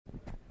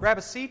Grab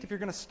a seat if you're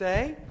going to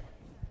stay.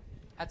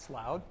 That's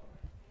loud.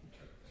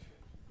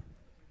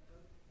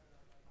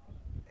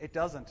 It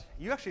doesn't.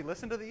 You actually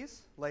listen to these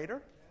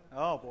later?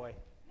 Oh, boy.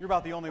 You're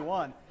about the only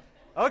one.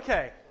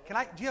 Okay. Do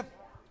you have...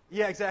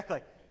 Yeah, exactly.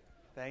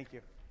 Thank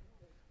you.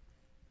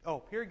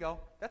 Oh, here you go.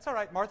 That's all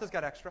right. Martha's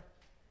got extra.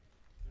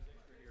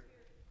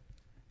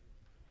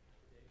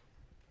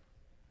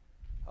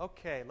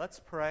 Okay, let's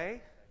pray.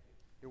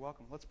 You're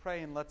welcome. Let's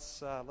pray and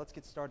let's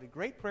get started.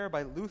 Great prayer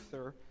by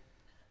Luther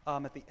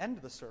at the end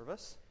of the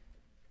service.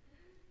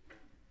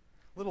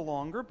 A little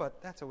longer,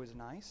 but that's always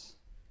nice.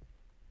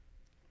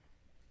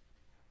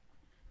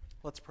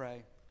 Let's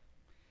pray.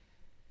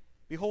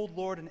 Behold,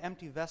 Lord, an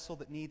empty vessel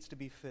that needs to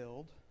be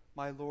filled.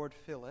 My Lord,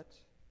 fill it.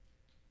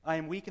 I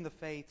am weak in the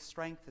faith.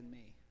 Strengthen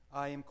me.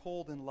 I am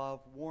cold in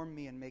love. Warm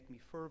me and make me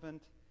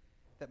fervent,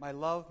 that my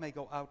love may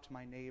go out to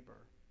my neighbor.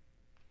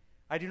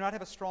 I do not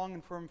have a strong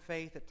and firm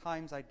faith. At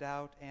times I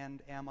doubt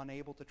and am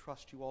unable to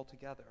trust you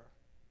altogether.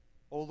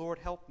 O Lord,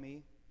 help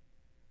me.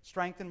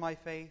 Strengthen my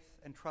faith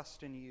and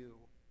trust in you.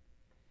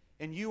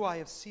 In you I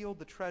have sealed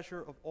the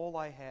treasure of all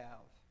I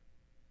have.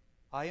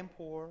 I am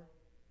poor.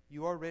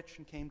 You are rich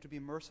and came to be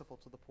merciful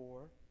to the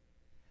poor.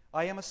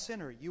 I am a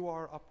sinner. You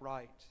are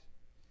upright.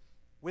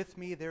 With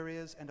me there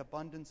is an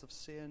abundance of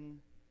sin.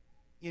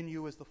 In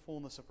you is the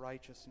fullness of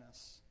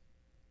righteousness.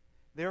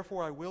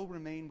 Therefore I will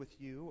remain with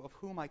you, of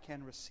whom I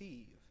can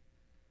receive,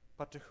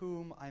 but to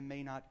whom I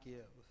may not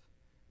give.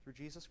 Through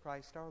Jesus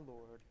Christ our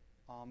Lord.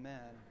 Amen.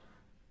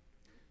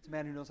 It's a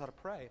man who knows how to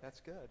pray.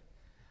 That's good.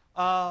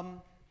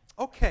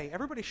 Okay,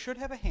 everybody should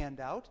have a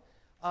handout.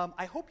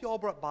 I hope you all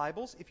brought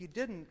Bibles. If you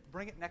didn't,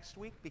 bring it next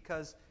week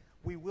because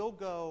we will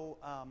go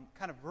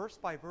kind of verse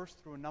by verse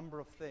through a number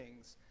of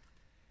things.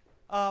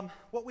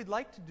 What we'd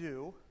like to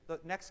do the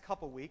next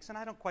couple weeks, and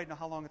I don't quite know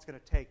how long it's going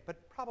to take,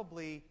 but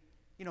probably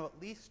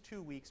at least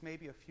 2 weeks,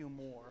 maybe a few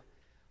more,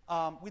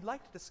 we'd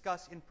like to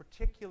discuss in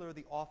particular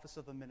the office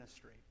of the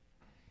ministry.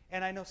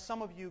 And I know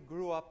some of you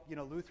grew up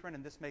Lutheran,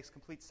 and this makes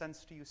complete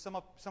sense to you. Some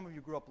of you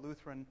grew up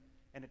Lutheran,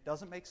 and it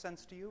doesn't make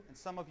sense to you. And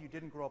some of you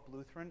didn't grow up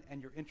Lutheran,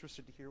 and you're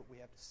interested to hear what we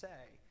have to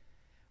say.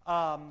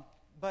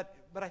 But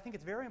I think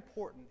it's very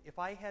important. If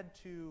I had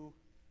to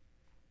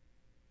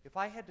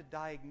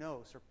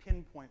diagnose or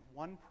pinpoint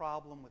one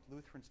problem with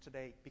Lutherans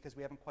today because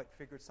we haven't quite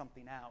figured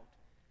something out,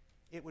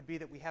 it would be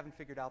that we haven't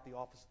figured out the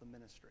office of the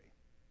ministry.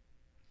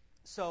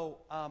 So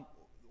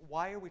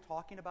why are we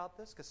talking about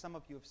this? Because some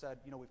of you have said,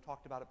 we've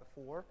talked about it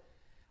before.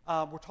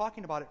 We're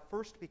talking about it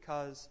first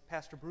because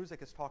Pastor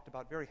Bruzik has talked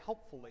about very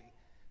helpfully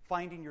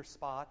finding your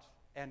spot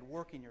and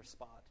working your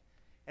spot.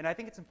 And I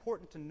think it's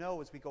important to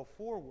know as we go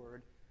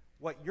forward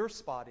what your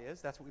spot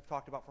is. That's what we've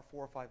talked about for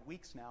 4 or 5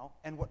 weeks now,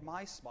 and what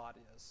my spot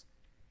is.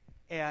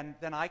 And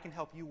then I can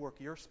help you work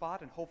your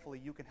spot, and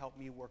hopefully you can help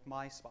me work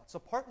my spot. So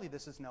partly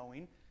this is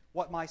knowing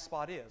what my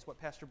spot is, what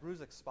Pastor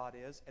Bruzik's spot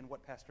is, and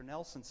what Pastor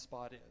Nelson's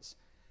spot is.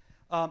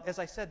 As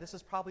I said, this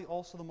is probably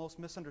also the most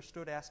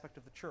misunderstood aspect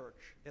of the church,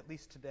 at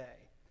least today.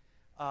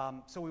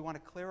 So we want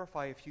to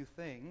clarify a few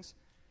things.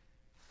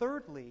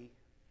 Thirdly,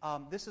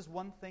 this is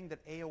one thing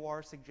that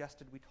AOR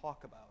suggested we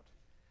talk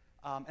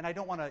about. And I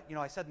don't want to,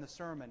 I said in the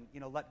sermon,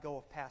 let go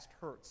of past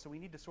hurts. So we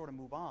need to sort of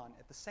move on.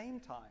 At the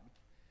same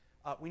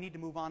time, we need to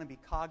move on and be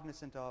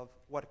cognizant of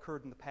what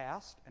occurred in the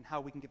past and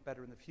how we can get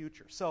better in the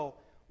future. So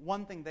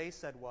one thing they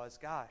said was,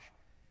 gosh,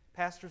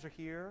 pastors are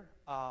here.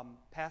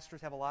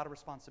 Pastors have a lot of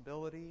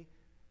responsibility.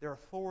 Their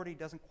authority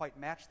doesn't quite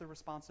match their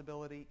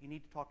responsibility. You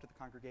need to talk to the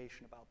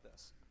congregation about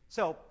this.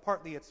 So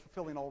partly it's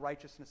fulfilling all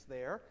righteousness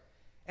there.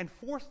 And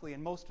fourthly,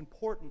 and most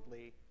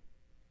importantly,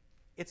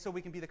 it's so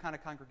we can be the kind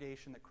of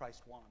congregation that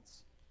Christ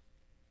wants.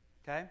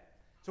 Okay?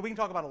 So we can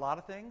talk about a lot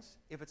of things.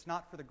 If it's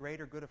not for the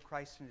greater good of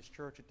Christ and His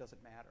church, it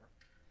doesn't matter.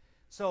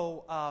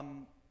 So,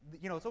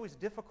 it's always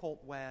difficult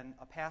when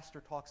a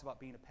pastor talks about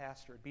being a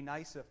pastor. It'd be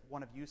nice if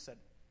one of you said,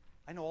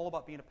 I know all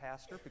about being a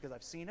pastor because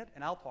I've seen it,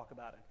 and I'll talk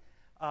about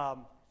it.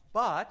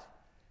 But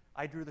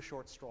I drew the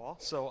short straw,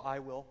 so I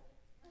will.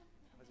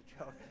 That was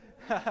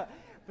a joke.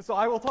 So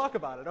I will talk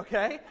about it,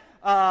 okay?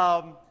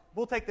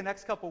 We'll take the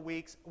next couple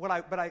weeks.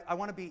 I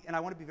want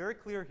to be very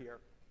clear here.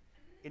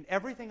 In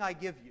everything I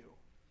give you,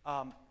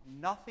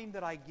 nothing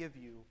that I give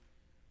you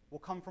will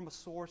come from a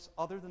source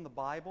other than the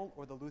Bible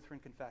or the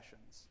Lutheran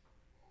confessions.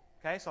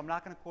 Okay? So I'm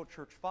not going to quote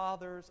church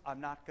fathers. I'm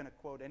not going to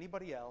quote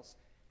anybody else.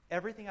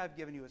 Everything I've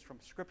given you is from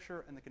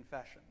Scripture and the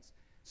confessions.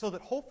 So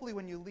that hopefully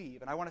when you leave,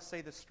 and I want to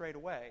say this straight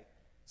away,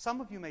 some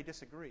of you may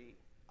disagree,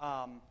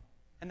 and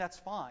that's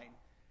fine.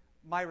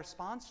 My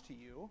response to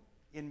you,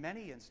 in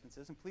many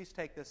instances, and please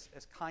take this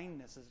as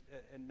kindness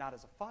and not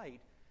as a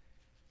fight,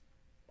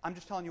 I'm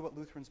just telling you what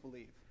Lutherans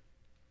believe.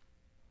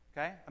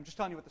 Okay? I'm just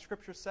telling you what the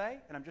Scriptures say,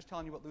 and I'm just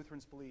telling you what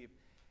Lutherans believe.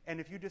 And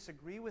if you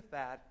disagree with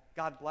that,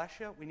 God bless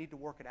you. We need to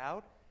work it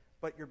out.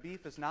 But your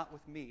beef is not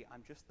with me.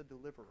 I'm just the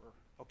deliverer.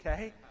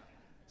 Okay?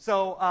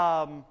 So,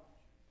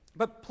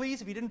 but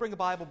please, if you didn't bring a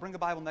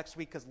Bible next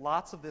week, because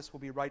lots of this will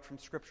be right from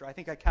Scripture. I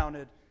think I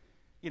counted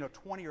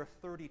 20 or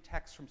 30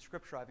 texts from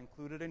Scripture I've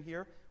included in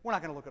here. We're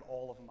not going to look at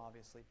all of them,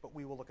 obviously, but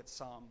we will look at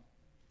some.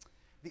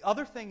 The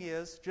other thing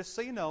is, just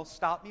so you know,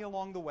 stop me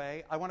along the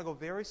way. I want to go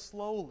very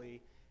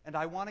slowly, and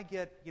I want to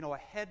get, a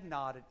head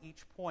nod at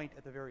each point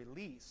at the very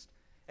least.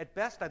 At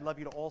best, I'd love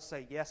you to all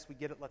say, yes, we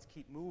get it, let's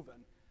keep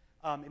moving.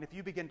 And if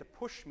you begin to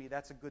push me,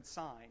 that's a good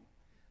sign.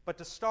 But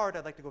to start,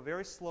 I'd like to go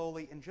very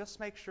slowly and just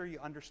make sure you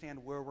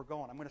understand where we're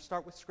going. I'm going to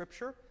start with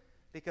Scripture,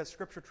 because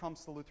Scripture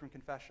trumps the Lutheran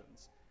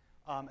confessions.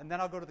 And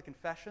then I'll go to the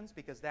confessions,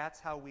 because that's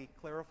how we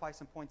clarify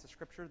some points of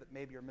Scripture that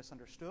maybe are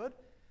misunderstood.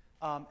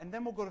 And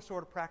then we'll go to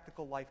sort of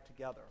practical life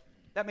together.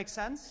 That makes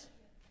sense?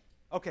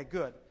 Okay,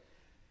 good.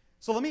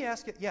 So let me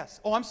ask you, yes.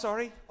 Oh, I'm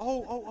sorry.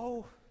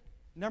 Oh.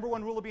 Number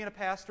one rule of being a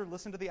pastor,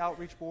 listen to the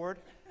outreach board.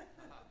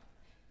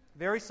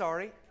 Very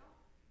sorry.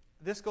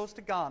 This goes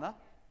to Ghana.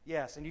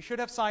 Yes, and you should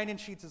have sign-in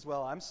sheets as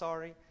well. I'm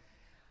sorry.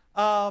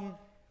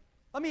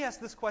 Let me ask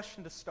this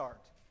question to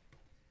start.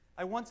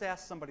 I once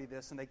asked somebody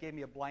this, and they gave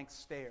me a blank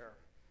stare.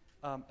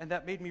 And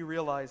that made me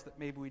realize that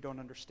maybe we don't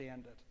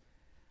understand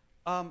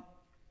it.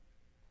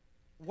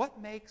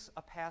 What makes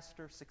a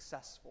pastor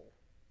successful?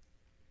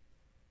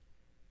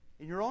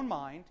 In your own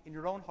mind, in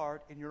your own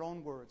heart, in your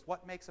own words,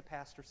 what makes a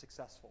pastor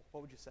successful?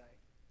 What would you say?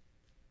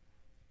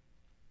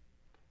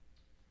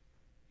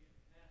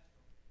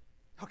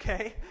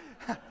 Okay.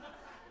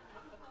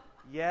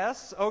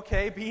 Yes,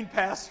 okay, being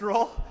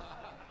pastoral.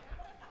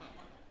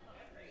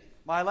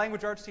 My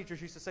language arts teachers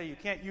used to say you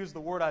can't use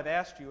the word I've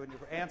asked you in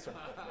your answer.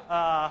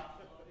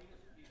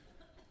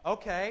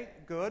 Okay,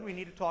 good. We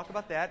need to talk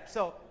about that.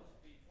 So,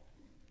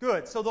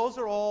 good. So those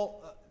are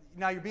all...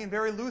 now you're being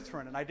very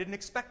Lutheran, and I didn't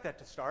expect that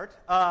to start.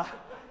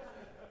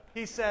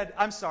 He said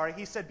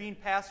being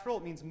pastoral,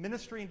 it means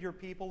ministering to your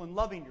people and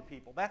loving your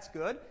people. That's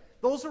good.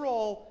 Those are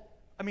all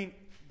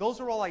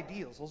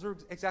ideals. Those are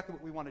exactly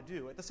what we want to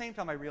do. At the same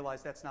time, I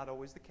realize that's not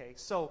always the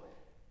case. So,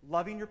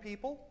 loving your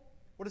people,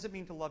 what does it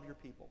mean to love your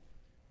people?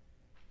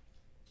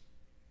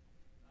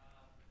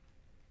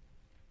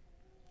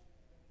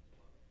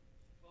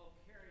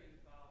 Caring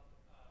about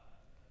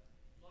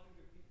loving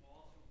your people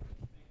also means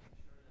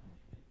making sure that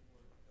they get the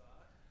Word of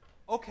God.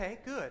 Okay,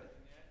 good.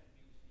 Doing that, it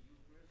means the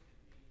Eucharist.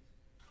 It means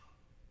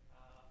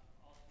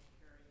also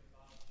caring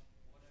about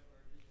whatever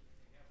it is that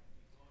they happen to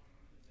be going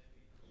through that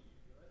maybe isn't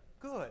too good.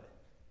 Good.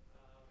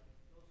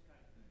 Those kind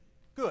of things.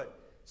 Good.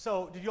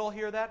 So, did you all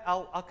hear that?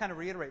 I'll kind of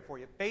reiterate for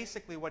you.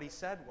 Basically, what he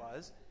said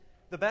was,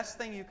 the best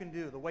thing you can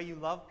do, the way you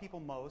love people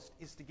most,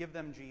 is to give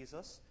them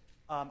Jesus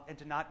and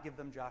to not give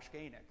them Josh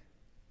Gainick.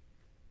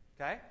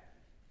 Okay?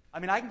 I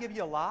mean, I can give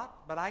you a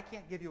lot, but I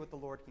can't give you what the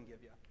Lord can give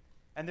you.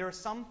 And there are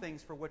some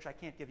things for which I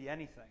can't give you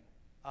anything.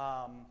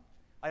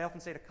 I often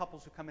say to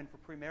couples who come in for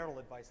premarital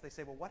advice, they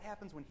say, well, what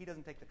happens when he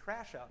doesn't take the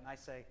trash out? And I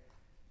say,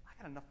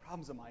 I got enough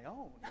problems of my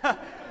own.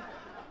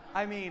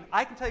 I mean,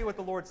 I can tell you what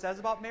the Lord says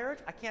about marriage.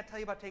 I can't tell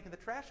you about taking the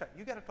trash out.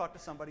 You've got to talk to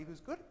somebody who's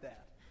good at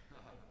that.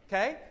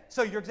 Okay?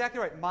 So you're exactly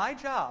right. My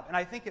job, and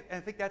I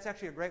think that's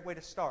actually a great way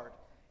to start.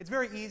 It's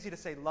very easy to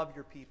say love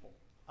your people.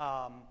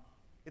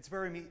 It's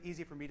very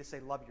easy for me to say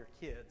love your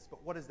kids,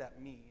 but what does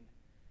that mean?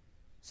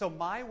 So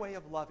my way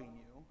of loving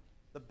you,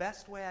 the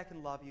best way I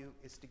can love you,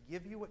 is to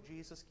give you what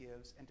Jesus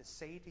gives and to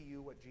say to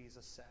you what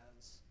Jesus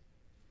says.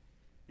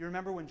 You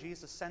remember when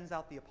Jesus sends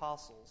out the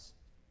apostles,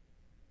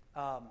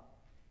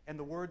 and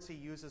the words he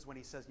uses when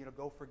he says,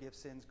 go forgive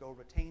sins, go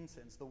retain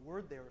sins, the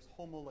word there is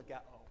homologeo.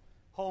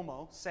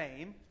 Homo,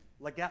 same,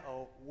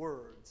 legeo,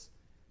 words.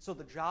 So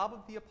the job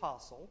of the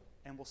apostle,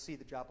 and we'll see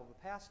the job of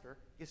a pastor,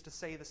 is to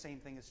say the same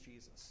thing as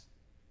Jesus.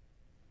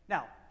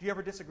 Now, do you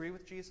ever disagree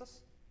with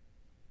Jesus?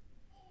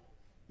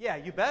 Yeah,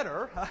 you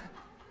better.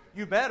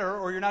 You better,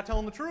 or you're not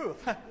telling the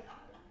truth.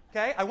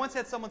 Okay? I once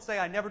had someone say,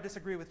 I never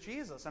disagree with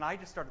Jesus, and I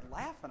just started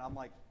laughing. I'm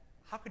like,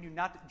 how could you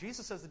not?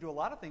 Jesus says to do a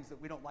lot of things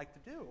that we don't like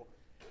to do.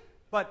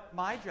 But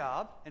my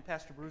job, and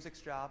Pastor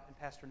Bruzik's job, and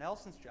Pastor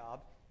Nelson's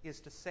job, is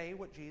to say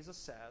what Jesus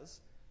says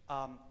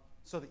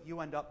so that you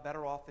end up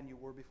better off than you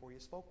were before you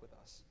spoke with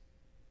us.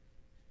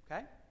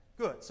 Okay?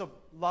 Good. So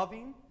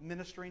loving,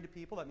 ministering to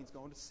people, that means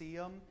going to see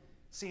them,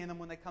 seeing them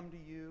when they come to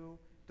you,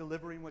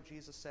 delivering what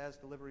Jesus says,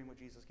 delivering what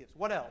Jesus gives.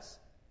 What else?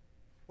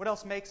 What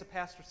else makes a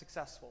pastor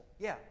successful?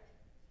 Yeah?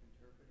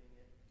 Interpreting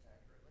it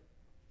accurately.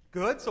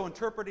 Good. So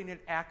interpreting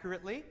it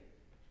accurately.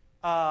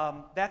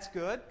 That's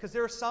good, because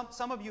there are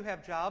some of you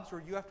have jobs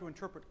where you have to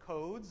interpret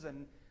codes,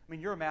 and I mean,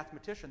 you're a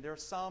mathematician. There are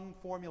some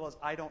formulas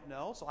I don't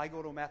know, so I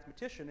go to a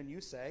mathematician and you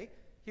say,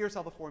 here's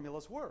how the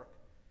formulas work.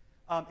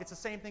 It's the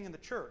same thing in the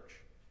church.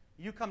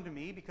 You come to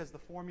me because the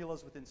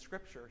formulas within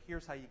Scripture,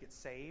 here's how you get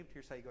saved,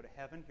 here's how you go to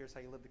heaven, here's how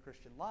you live the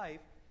Christian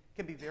life,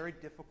 can be very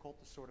difficult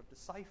to sort of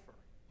decipher.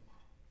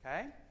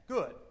 Okay?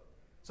 Good.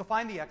 So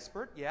find the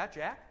expert. Yeah,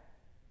 Jack?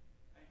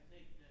 I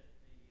think that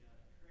the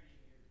training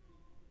your people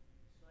to be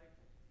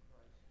disciples of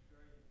Christ is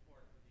very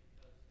important,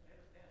 because I had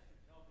a pastor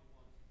tell me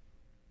once,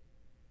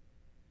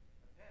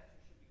 a pastor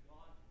should be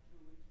gone for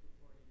 2 weeks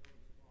before you know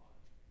he's gone.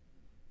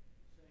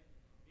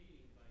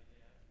 Meaning by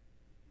that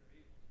you're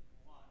able to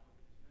go on with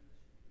his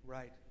ministry.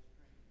 Right. His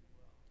training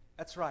well.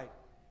 That's right.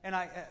 And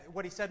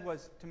what he said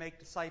was to make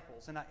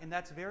disciples, and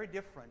that's very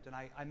different, and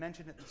I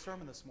mentioned it in the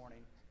sermon this morning.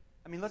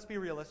 I mean, let's be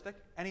realistic.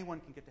 Anyone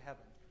can get to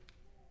heaven.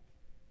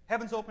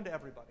 Heaven's open to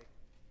everybody.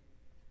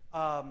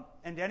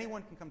 And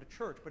anyone can come to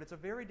church, but it's a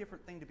very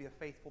different thing to be a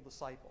faithful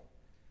disciple.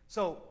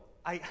 So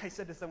I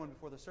said to someone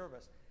before the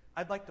service,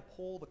 I'd like to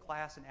poll the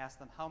class and ask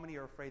them how many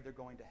are afraid they're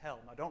going to hell.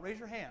 Now, don't raise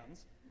your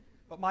hands,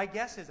 but my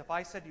guess is if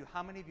I said to you,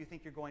 how many of you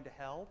think you're going to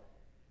hell?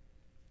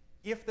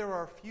 If there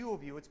are a few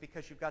of you, it's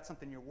because you've got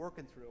something you're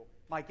working through.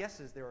 My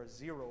guess is there are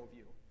 0 of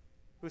you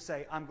who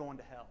say, I'm going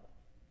to hell.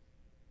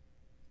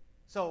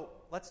 So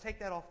let's take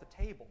that off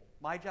the table.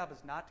 My job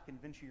is not to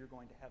convince you you're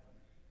going to heaven.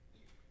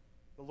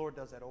 The Lord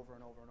does that over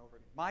and over and over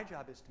again. My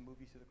job is to move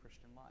you through the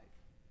Christian life.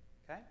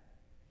 Okay?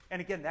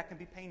 And again, that can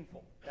be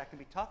painful. That can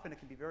be tough, and it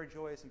can be very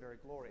joyous and very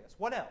glorious.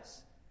 What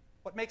else?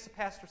 What makes a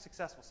pastor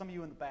successful? Some of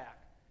you in the back.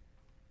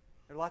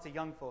 There are lots of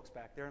young folks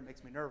back there. It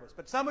makes me nervous.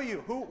 But some of you,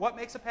 what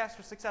makes a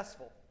pastor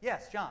successful?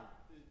 Yes, John.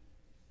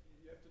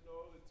 You have to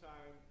know the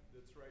time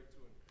that's right to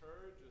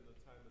encourage and the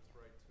time that's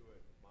right to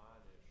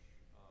admonish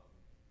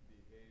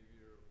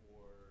behavior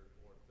or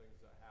things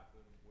that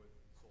happen with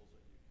souls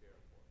that you care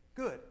for.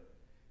 Good.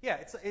 Yeah,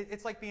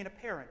 it's like being a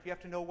parent. You have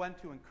to know when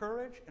to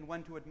encourage and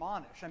when to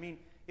admonish. I mean,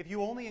 if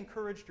you only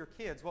encouraged your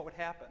kids, what would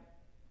happen?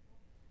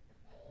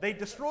 They'd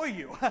destroy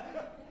you.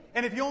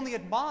 And if you only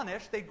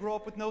admonish, they'd grow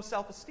up with no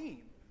self-esteem.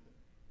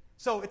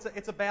 So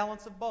it's a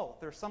balance of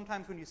both. There's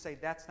sometimes when you say,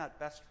 that's not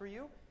best for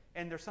you,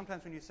 and there's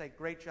sometimes when you say,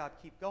 great job,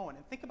 keep going.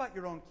 And think about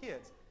your own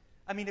kids.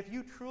 I mean, if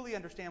you truly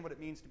understand what it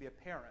means to be a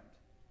parent,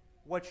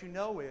 what you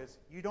know is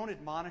you don't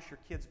admonish your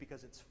kids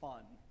because it's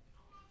fun.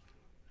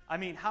 I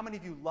mean, how many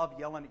of you love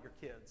yelling at your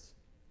kids?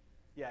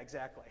 Yeah,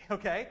 exactly.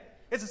 Okay?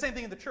 It's the same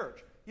thing in the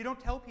church. You don't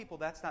tell people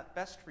that's not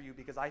best for you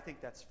because I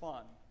think that's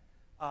fun.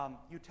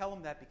 You tell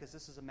them that because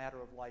this is a matter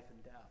of life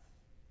and death.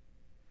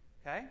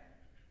 Okay?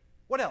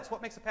 What else?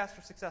 What makes a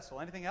pastor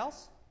successful? Anything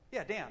else?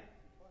 Yeah, Dan.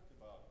 You talked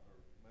about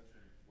or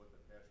mentioned what the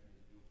pastor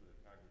needs to do for the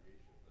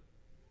congregation, but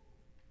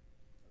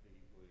I think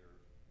equally or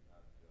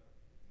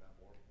not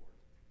more important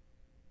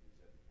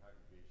is that the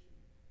congregation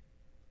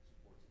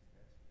supports its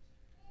pastors.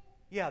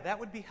 Yeah, that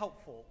would be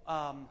helpful.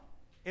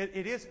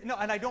 It is. No,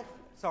 and I don't.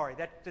 Sorry,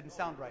 that didn't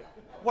sound right.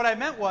 What I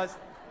meant was,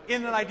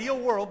 in an ideal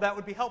world, that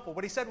would be helpful.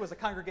 What he said was a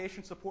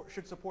congregation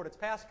should support its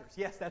pastors.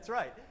 Yes, that's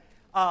right.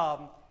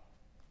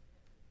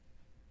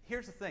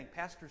 Here's the thing.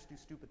 Pastors do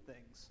stupid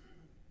things,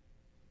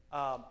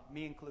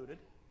 me included.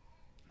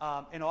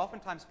 And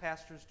oftentimes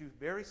pastors do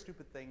very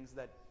stupid things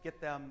that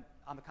get them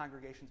on the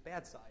congregation's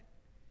bad side.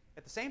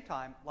 At the same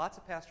time, lots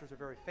of pastors are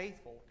very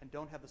faithful and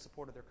don't have the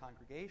support of their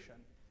congregation.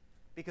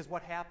 Because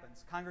what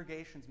happens?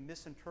 Congregations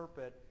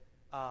misinterpret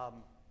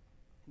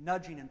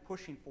nudging and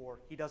pushing for,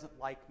 he doesn't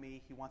like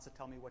me, he wants to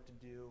tell me what to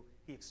do,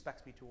 he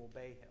expects me to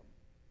obey him.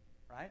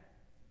 Right?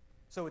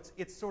 So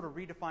it's sort of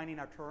redefining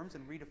our terms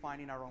and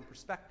redefining our own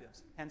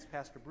perspectives. Hence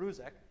Pastor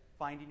Bruzek,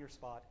 finding your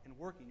spot and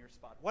working your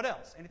spot. What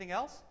else? Anything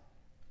else?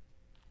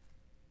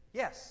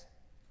 Yes?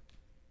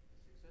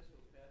 A successful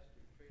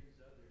pastor trains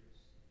others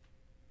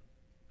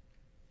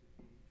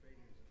to be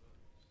trainers of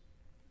others.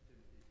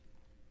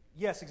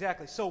 Yes,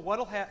 exactly.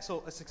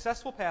 So a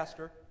successful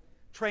pastor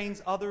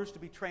trains others to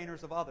be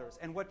trainers of others.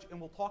 And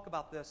we'll talk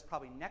about this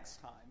probably next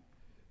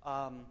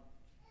time.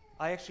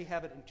 I actually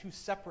have it in 2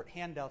 separate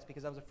handouts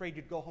because I was afraid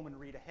you'd go home and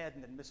read ahead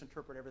and then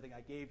misinterpret everything I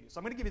gave you. So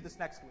I'm going to give you this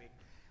next week.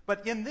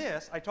 But in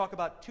this, I talk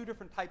about 2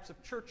 different types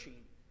of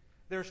churching.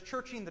 There's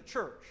churching the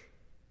church.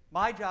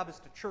 My job is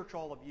to church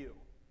all of you.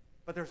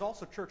 But there's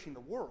also churching the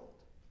world,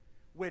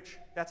 which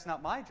that's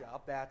not my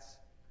job, that's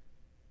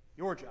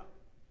your job.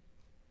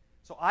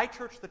 So I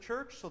church the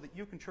church so that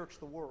you can church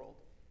the world.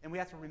 And we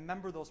have to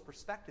remember those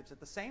perspectives. At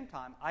the same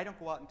time, I don't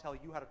go out and tell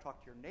you how to talk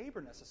to your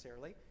neighbor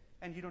necessarily,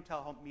 and you don't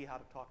tell me how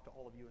to talk to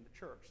all of you in the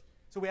church.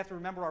 So we have to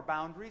remember our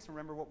boundaries and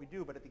remember what we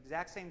do, but at the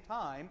exact same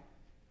time,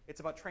 it's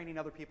about training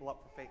other people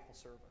up for faithful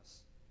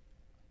service.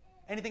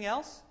 Anything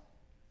else?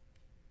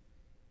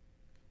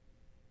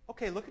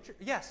 Okay, look at your...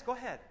 Yes, go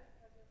ahead.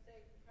 I was going to say,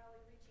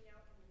 probably reaching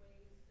out in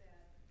ways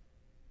that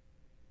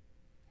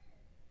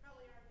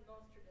probably aren't the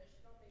most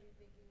traditional, maybe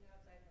thinking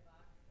outside the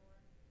box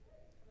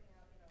more, coming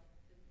out,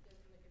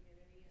 visiting the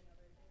community and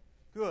other things.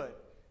 Good.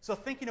 So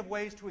thinking of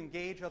ways to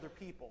engage other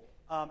people.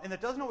 And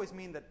that doesn't always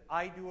mean that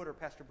I do it or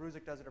Pastor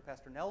Bruzek does it or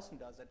Pastor Nelson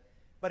does it,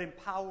 but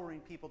empowering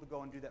people to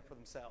go and do that for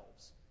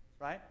themselves,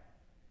 right?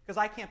 Because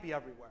I can't be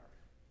everywhere,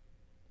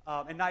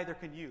 and neither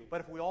can you. But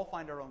if we all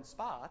find our own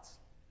spots,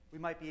 we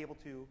might be able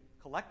to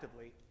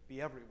collectively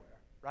be everywhere,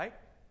 right?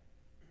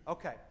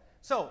 Okay.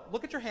 So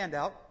look at your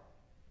handout.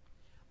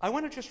 I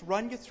want to just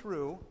run you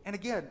through, and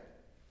again,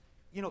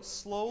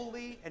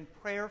 slowly and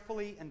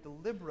prayerfully and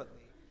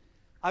deliberately,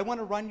 I want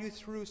to run you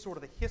through sort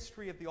of the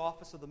history of the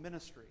office of the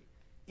ministry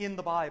in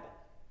the Bible.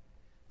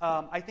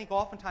 I think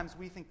oftentimes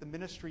we think the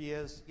ministry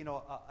is,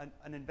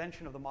 an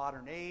invention of the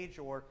modern age,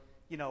 or,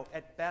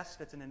 at best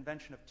it's an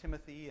invention of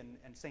Timothy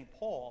and St.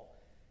 Paul.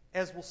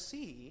 As we'll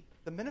see,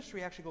 the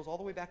ministry actually goes all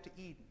the way back to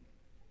Eden.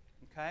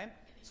 Okay?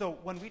 So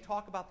when we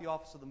talk about the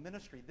office of the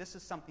ministry, this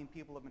is something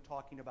people have been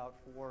talking about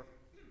for,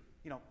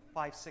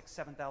 5, 6,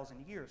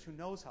 7,000 years. Who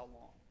knows how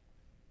long?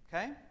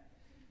 Okay?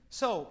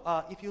 So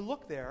if you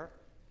look there,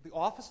 the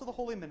office of the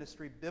holy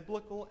ministry,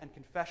 biblical and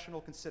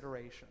confessional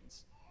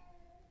considerations.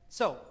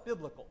 So,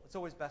 biblical. It's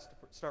always best to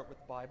start with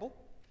the Bible.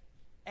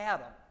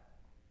 Adam.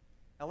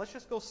 Now let's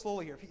just go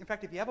slowly here. In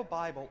fact, if you have a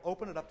Bible,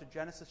 open it up to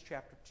Genesis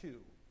chapter 2.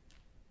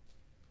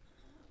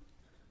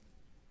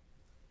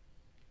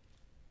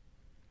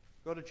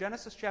 Go to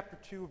Genesis chapter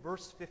 2,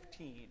 verse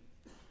 15.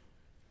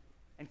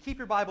 And keep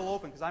your Bible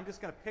open, because I'm just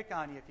going to pick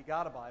on you if you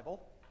got a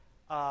Bible,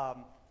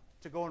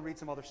 to go and read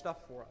some other stuff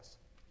for us.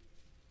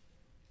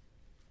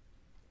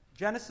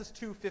 Genesis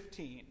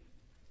 2:15.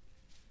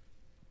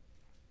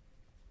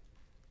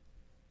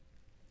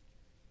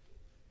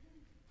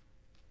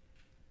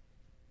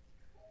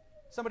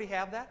 Somebody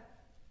have that?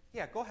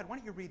 Yeah, go ahead. Why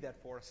don't you read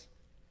that for us?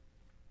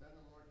 Then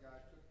the Lord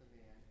God took the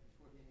man and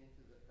put him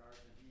into the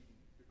Garden of Eden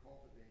to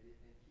cultivate it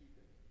and keep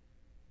it.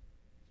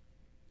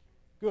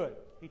 Good.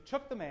 He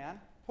took the man,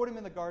 put him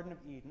in the Garden of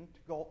Eden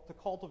to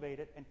cultivate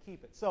it and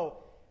keep it. So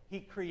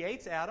he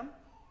creates Adam.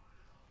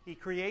 He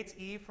creates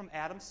Eve from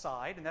Adam's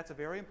side, and that's a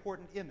very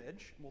important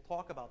image, and we'll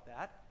talk about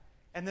that.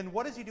 And then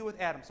what does he do with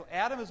Adam? So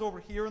Adam is over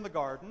here in the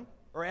garden,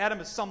 or Adam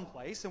is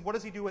someplace, and what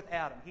does he do with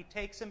Adam? He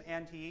takes him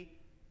and he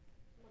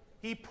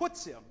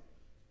puts him.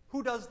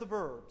 Who does the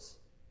verbs?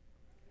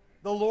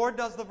 The Lord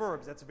does the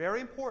verbs. That's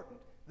very important.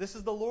 This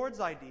is the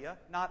Lord's idea,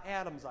 not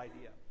Adam's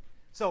idea.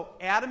 So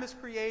Adam is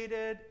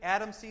created.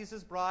 Adam sees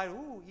his bride.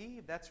 Ooh,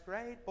 Eve, that's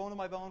great. Bone of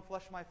my bone,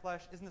 flesh of my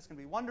flesh. Isn't this going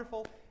to be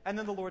wonderful? And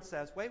then the Lord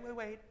says,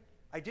 wait.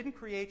 I didn't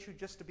create you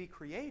just to be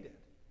created.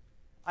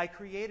 I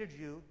created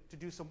you to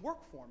do some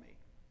work for me.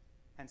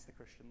 Hence the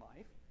Christian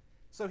life.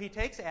 So he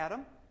takes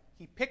Adam,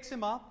 he picks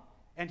him up,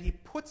 and he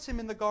puts him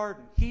in the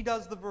garden. He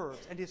does the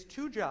verbs. And his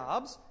two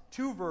jobs,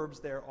 two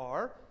verbs there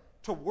are,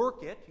 to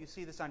work it, you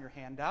see this on your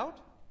handout,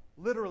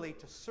 literally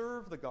to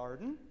serve the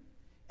garden,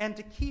 and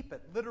to keep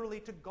it, literally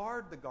to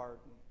guard the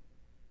garden.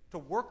 To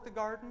work the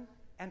garden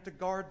and to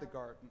guard the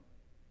garden.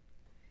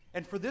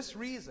 And for this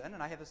reason,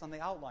 and I have this on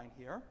the outline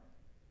here,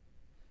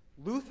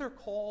 Luther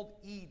called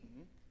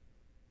Eden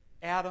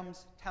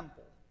Adam's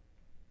temple.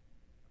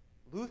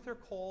 Luther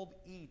called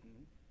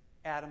Eden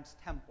Adam's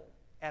temple,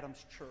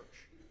 Adam's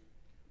church.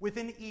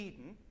 Within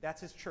Eden,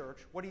 that's his church,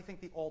 what do you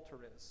think the altar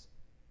is?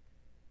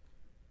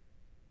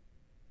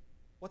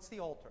 What's the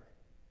altar?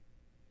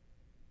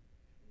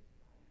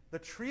 The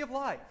tree of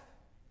life.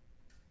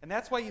 And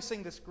that's why you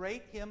sing this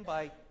great hymn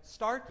by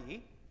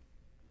Starkey,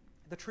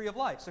 the tree of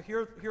life. So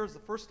here's the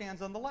first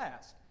stanza and the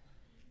last.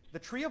 The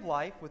tree of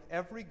life with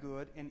every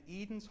good in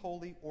Eden's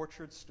holy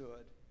orchard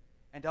stood,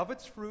 and of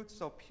its fruit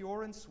so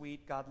pure and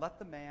sweet God let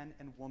the man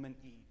and woman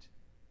eat.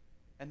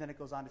 And then it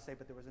goes on to say,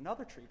 but there was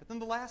another tree. But then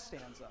the last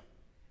stanza.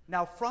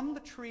 Now from the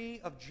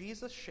tree of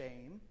Jesus'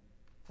 shame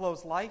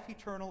flows life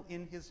eternal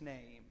in his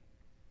name.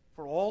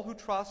 For all who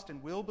trust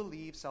and will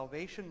believe,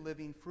 salvation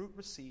living fruit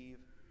receive.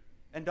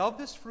 And of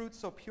this fruit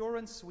so pure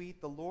and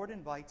sweet, the Lord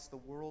invites the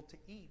world to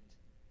eat,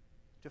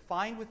 to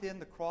find within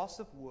the cross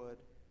of wood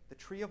the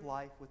tree of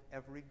life with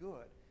every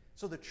good.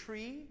 So the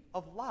tree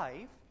of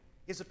life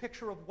is a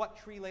picture of what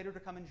tree later to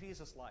come in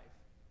Jesus' life?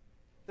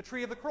 The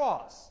tree of the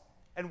cross.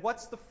 And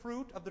what's the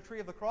fruit of the tree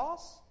of the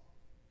cross?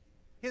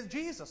 His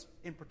Jesus,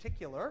 in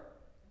particular,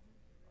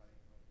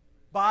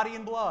 body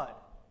and blood.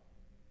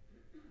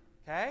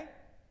 Okay?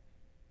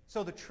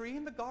 So the tree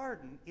in the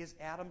garden is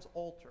Adam's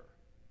altar.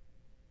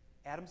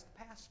 Adam's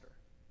the pastor.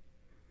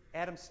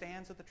 Adam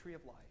stands at the tree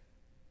of life,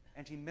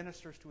 and he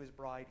ministers to his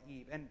bride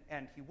Eve.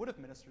 And he would have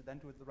ministered then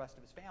to the rest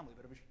of his family,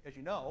 but as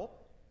you know,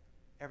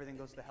 everything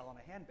goes to hell in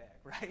a handbag,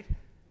 right?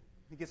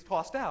 He gets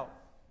tossed out.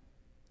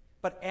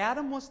 But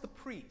Adam was the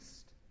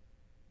priest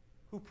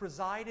who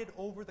presided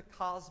over the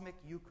cosmic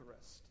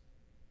Eucharist.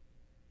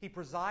 He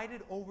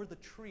presided over the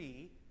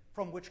tree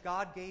from which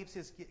God gave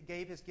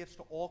his gifts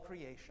to all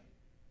creation.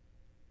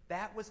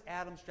 That was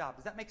Adam's job.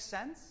 Does that make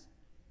sense?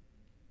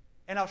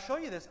 And I'll show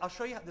you this. I'll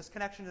show you this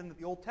connection into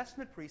the Old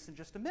Testament priest in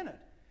just a minute.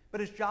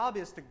 But his job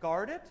is to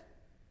guard it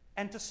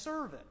and to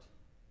serve it.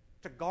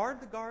 To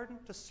guard the garden,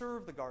 to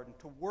serve the garden,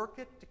 to work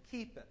it, to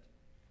keep it.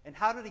 And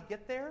how did he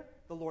get there?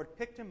 The Lord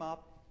picked him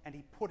up and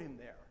he put him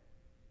there.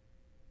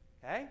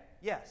 Okay?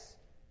 Yes?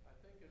 I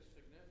think it's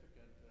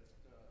significant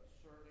that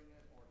serving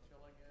it or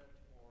tilling it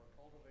or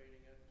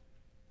cultivating it,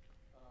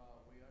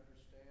 we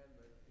understand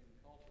that in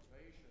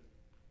cultivation,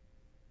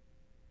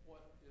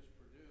 what is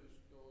produced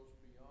goes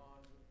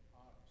beyond,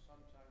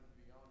 sometimes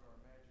beyond our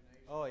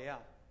imagination. Oh, yeah.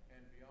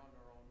 And beyond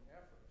our own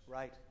efforts.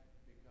 Right.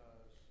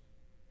 Because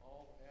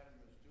all Adam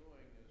is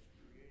doing is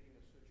creating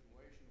a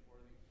situation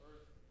where the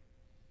earth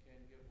can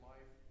give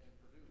life and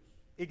produce.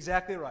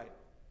 Exactly right.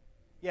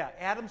 Yeah,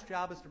 Adam's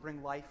job is to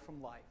bring life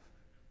from life.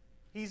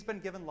 He's been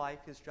given life.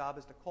 His job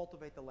is to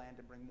cultivate the land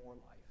and bring more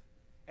life.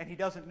 And he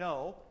doesn't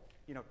know,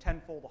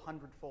 tenfold,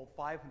 100-fold,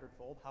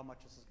 500-fold, how much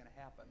this is going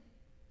to happen.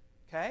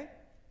 Okay?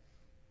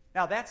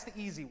 Now, that's the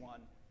easy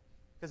one,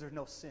 because there's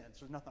no sin,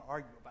 so there's nothing to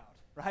argue about,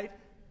 right?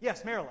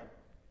 Yes, Marilyn. And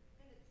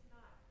it's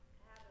not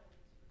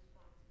Adam's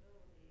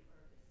responsibility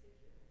or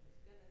decision if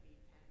it's going to be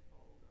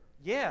tenfold or...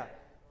 Yeah.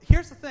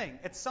 Here's the thing.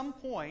 At some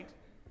point,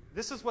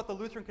 this is what the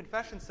Lutheran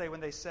confessions say when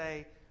they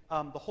say,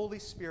 the Holy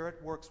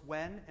Spirit works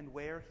when and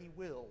where he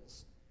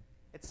wills.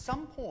 At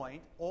some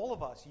point, all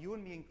of us, you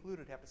and me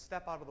included, have to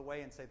step out of the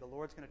way and say, the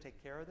Lord's going to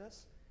take care of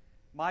this.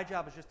 My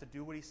job is just to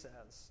do what he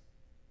says.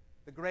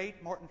 The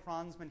great Martin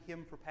Franzmann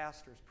hymn for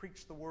pastors,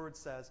 Preach the Word,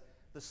 says,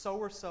 the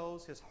sower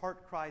sows, his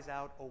heart cries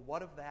out, oh,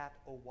 what of that,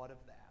 oh, what of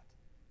that.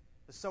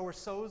 The sower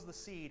sows the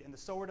seed, and the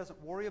sower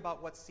doesn't worry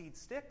about what seed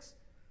sticks.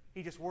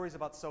 He just worries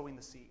about sowing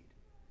the seed.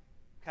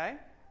 Okay?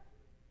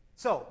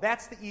 So,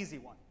 that's the easy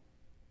one.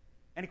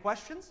 Any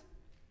questions?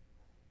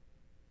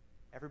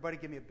 Everybody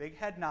give me a big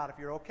head nod if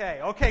you're okay.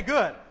 Okay,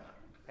 good.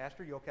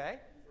 Pastor, you okay?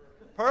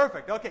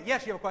 Perfect. Okay,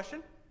 yes, you have a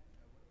question?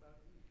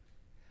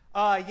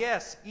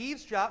 Yes,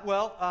 Eve's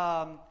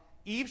job,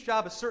 Eve's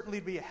job is certainly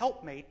to be a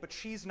helpmate, but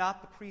she's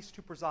not the priest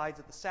who presides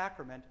at the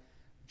sacrament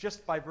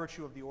just by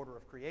virtue of the order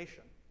of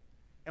creation.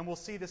 And we'll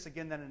see this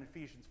again then in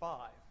Ephesians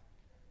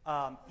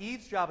 5.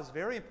 Eve's job is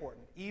very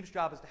important. Eve's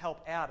job is to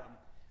help Adam.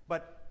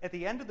 But at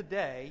the end of the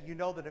day, you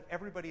know that if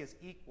everybody is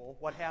equal,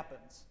 what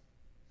happens?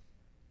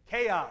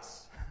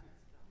 Chaos.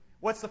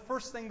 What's the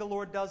first thing the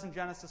Lord does in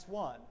Genesis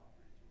 1?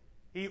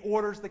 He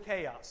orders the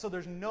chaos. So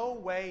there's no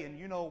way, and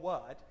you know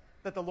what,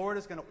 that the Lord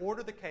is going to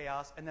order the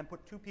chaos and then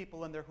put two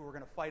people in there who are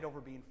going to fight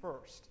over being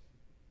first.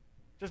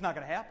 It's just not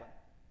going to happen.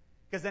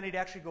 Because then he'd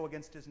actually go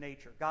against his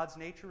nature. God's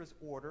nature is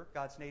order.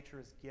 God's nature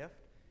is gift.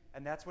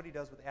 And that's what he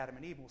does with Adam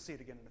and Eve. We'll see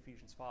it again in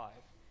Ephesians 5.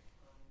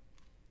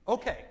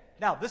 Okay,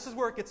 now this is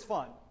where it gets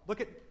fun.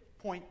 Look at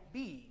point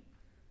B.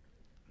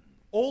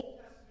 Old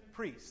Testament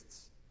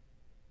priests.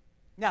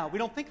 Now, we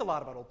don't think a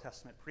lot about Old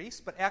Testament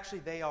priests, but actually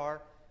they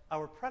are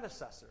our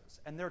predecessors,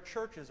 and their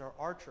churches are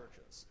our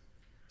churches.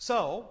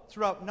 So,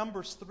 throughout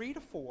Numbers 3 to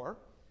 4,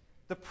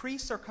 the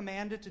priests are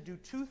commanded to do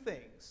two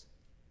things.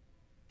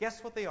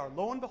 Guess what they are?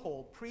 Lo and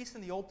behold, priests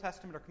in the Old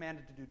Testament are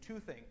commanded to do two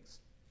things.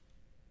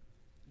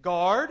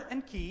 Guard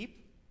and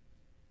keep,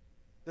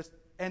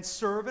 and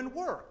serve and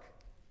work.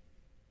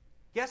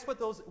 Guess what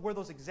where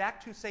those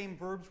exact two same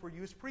verbs were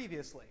used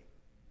previously?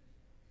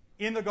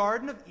 In the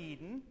Garden of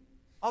Eden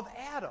of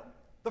Adam,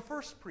 the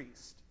first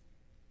priest.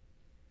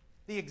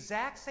 The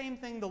exact same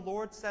thing the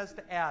Lord says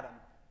to Adam.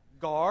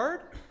 Guard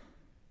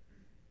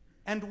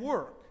and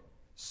work,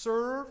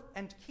 serve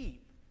and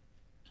keep,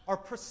 are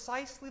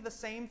precisely the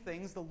same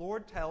things the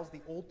Lord tells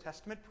the Old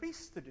Testament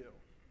priests to do.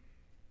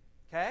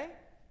 Okay?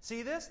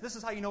 See this? This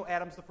is how you know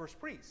Adam's the first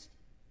priest.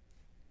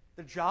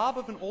 The job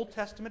of an Old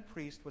Testament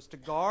priest was to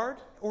guard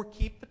or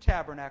keep the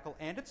tabernacle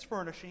and its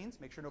furnishings,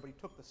 make sure nobody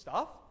took the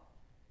stuff,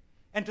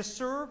 and to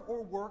serve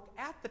or work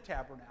at the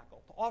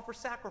tabernacle, to offer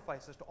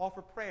sacrifices, to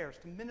offer prayers,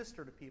 to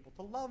minister to people,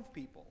 to love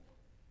people.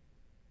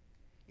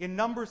 In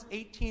Numbers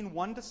 18,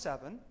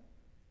 1-7,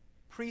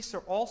 priests are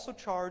also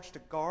charged to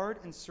guard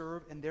and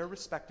serve in their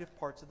respective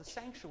parts of the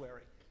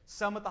sanctuary.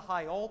 Some at the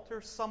high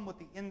altar, some with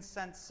the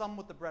incense, some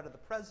with the bread of the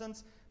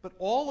presence, but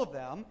all of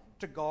them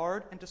to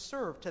guard and to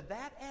serve. To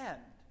that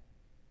end,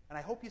 and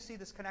I hope you see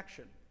this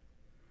connection,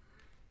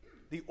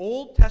 the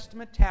Old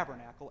Testament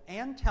tabernacle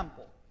and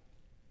temple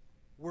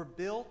were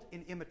built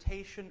in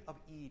imitation of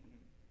Eden.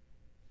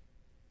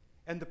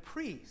 And the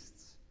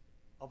priests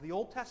of the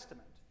Old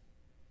Testament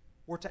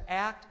were to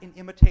act in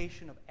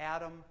imitation of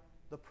Adam,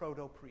 the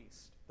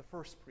proto-priest, the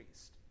first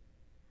priest.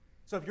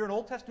 So if you're an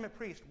Old Testament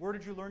priest, where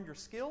did you learn your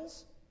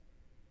skills?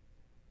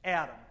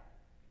 Adam.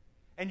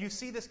 And you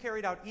see this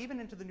carried out even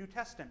into the New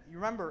Testament. You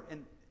remember,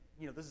 and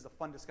this is a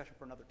fun discussion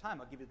for another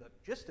time, I'll give you the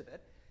gist of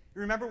it.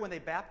 You remember when they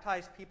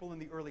baptized people in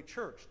the early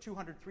church,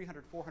 200,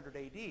 300, 400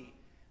 AD,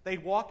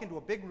 they'd walk into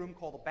a big room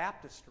called a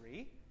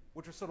baptistry,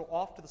 which was sort of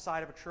off to the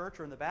side of a church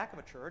or in the back of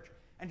a church.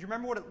 And do you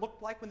remember what it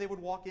looked like when they would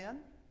walk in?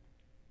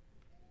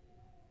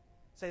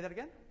 Say that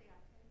again?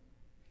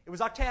 It was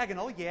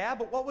octagonal, yeah,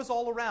 but what was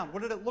all around?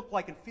 What did it look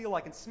like and feel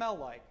like and smell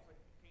like?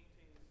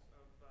 Paintings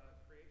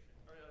of creation,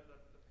 or the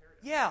paradise.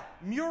 Yeah,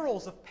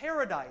 murals of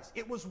paradise.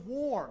 It was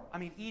warm. I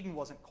mean, Eden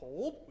wasn't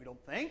cold, we don't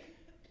think.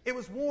 It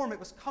was warm, it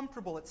was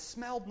comfortable, it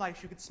smelled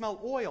nice, you could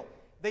smell oil.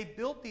 They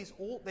built these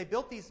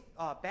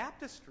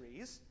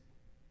baptistries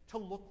to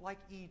look like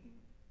Eden.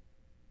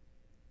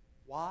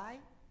 Why?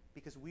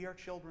 Because we are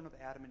children of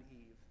Adam and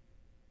Eve.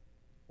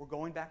 We're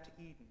going back to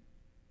Eden.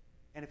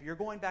 And if you're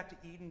going back to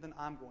Eden, then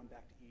I'm going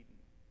back to Eden.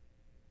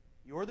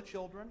 You're the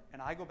children,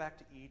 and I go back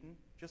to Eden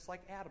just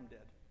like Adam did.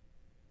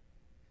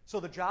 So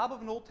the job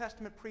of an Old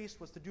Testament priest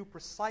was to do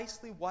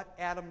precisely what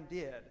Adam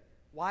did.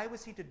 Why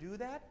was he to do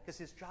that? Because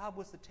his job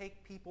was to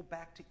take people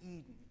back to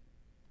Eden.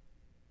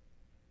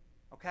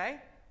 Okay?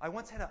 I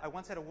once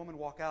had a woman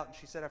walk out, and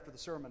she said after the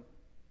sermon,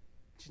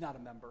 she's not a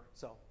member,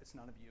 so it's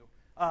none of you.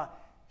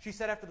 She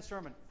said after the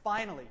sermon,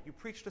 finally, you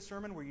preached a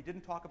sermon where you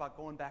didn't talk about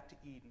going back to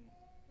Eden.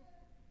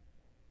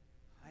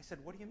 I said,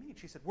 what do you mean?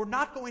 She said, we're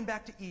not going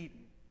back to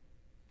Eden.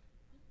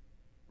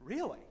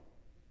 Really?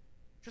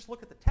 Just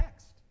look at the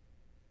text.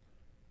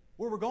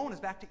 Where we're going is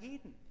back to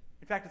Eden.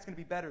 In fact, it's going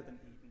to be better than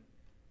Eden.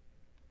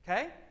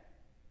 Okay?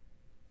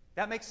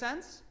 That makes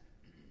sense?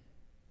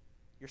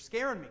 You're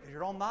scaring me because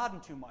you're all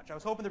nodding too much. I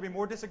was hoping there'd be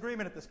more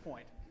disagreement at this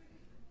point.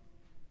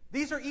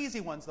 These are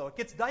easy ones, though. It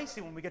gets dicey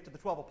when we get to the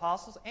 12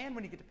 apostles and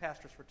when you get to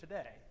pastors for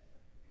today.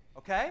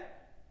 Okay?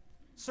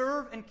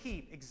 Serve and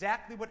keep,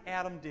 exactly what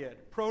Adam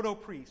did,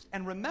 proto-priest.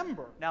 And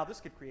remember, now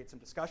this could create some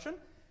discussion.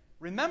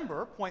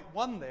 Remember, point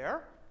 1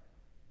 there,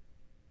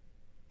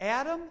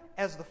 Adam,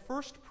 as the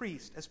first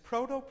priest, as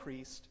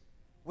proto-priest,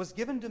 was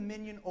given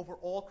dominion over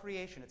all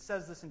creation. It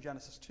says this in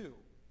Genesis 2.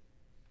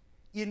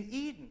 In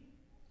Eden,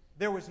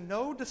 there was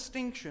no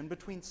distinction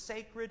between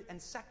sacred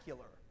and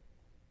secular.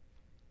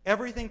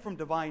 Everything from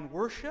divine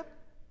worship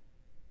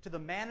to the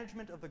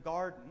management of the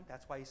garden,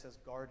 that's why he says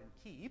guard and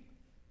keep,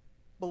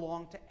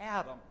 belonged to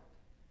Adam.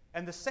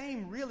 And the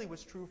same really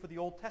was true for the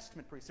Old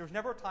Testament priests. There was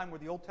never a time where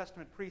the Old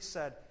Testament priest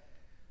said,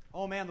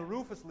 oh man, the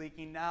roof is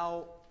leaking,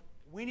 now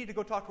we need to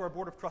go talk to our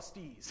board of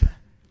trustees.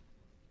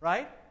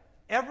 Right?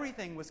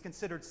 Everything was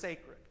considered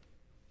sacred.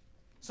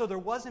 So there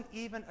wasn't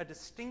even a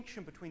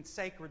distinction between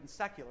sacred and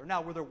secular.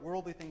 Now, were there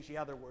worldly things?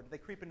 Yeah, there were. Did they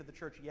creep into the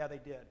church? Yeah, they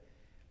did.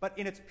 But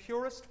in its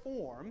purest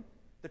form,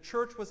 the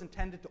church was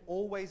intended to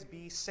always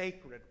be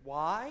sacred.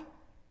 Why?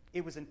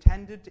 It was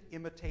intended to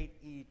imitate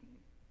Eden.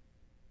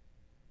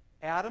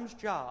 Adam's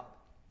job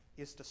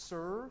is to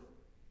serve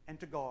and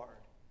to guard,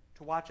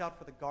 to watch out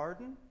for the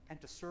garden and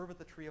to serve at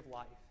the tree of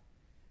life.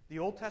 The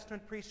Old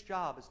Testament priest's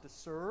job is to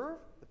serve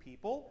the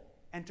people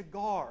and to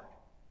guard,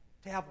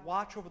 to have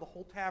watch over the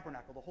whole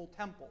tabernacle, the whole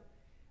temple.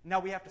 Now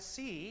we have to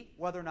see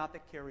whether or not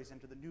that carries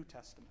into the New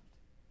Testament.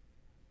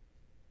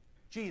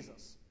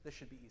 Jesus, this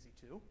should be easy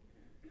too.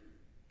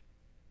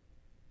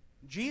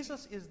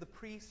 Jesus is the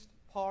priest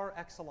par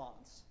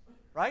excellence,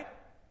 right?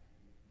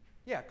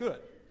 Yeah, good.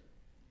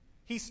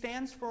 He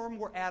stands firm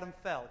where Adam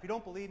fell. If you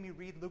don't believe me,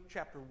 read Luke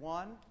chapter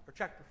 1 or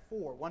chapter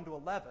 4, 1 to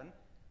 11,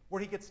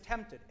 where he gets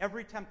tempted.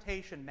 Every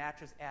temptation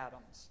matches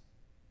Adam's.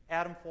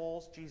 Adam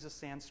falls, Jesus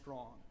stands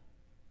strong.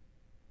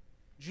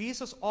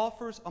 Jesus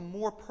offers a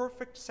more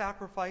perfect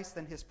sacrifice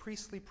than his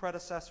priestly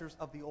predecessors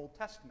of the Old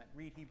Testament.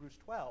 Read Hebrews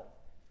 12.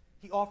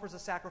 He offers a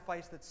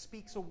sacrifice that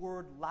speaks a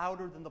word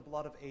louder than the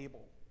blood of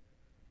Abel.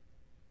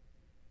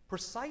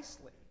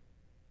 Precisely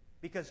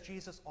because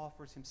Jesus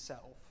offers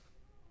himself.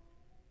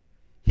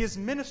 His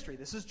ministry,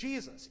 this is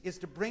Jesus, is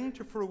to bring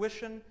to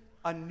fruition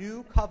a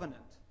new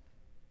covenant.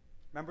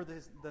 Remember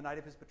the night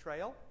of his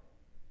betrayal?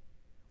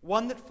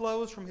 One that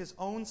flows from his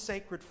own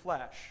sacred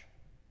flesh.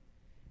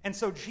 And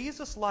so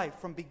Jesus' life,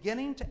 from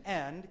beginning to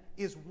end,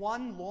 is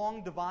one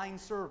long divine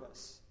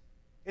service.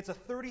 It's a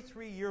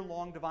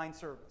 33-year-long divine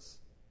service.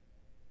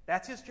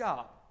 That's his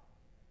job,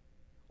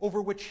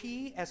 over which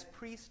he, as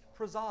priest,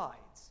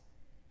 presides.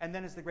 And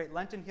then, as the great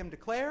Lenten hymn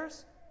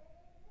declares,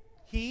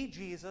 he,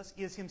 Jesus,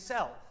 is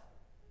himself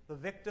the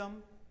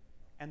victim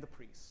and the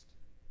priest.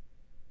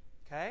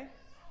 Okay?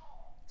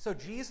 So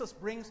Jesus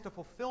brings to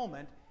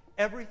fulfillment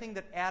everything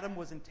that Adam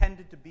was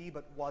intended to be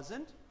but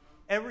wasn't,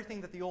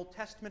 everything that the Old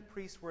Testament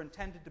priests were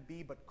intended to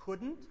be but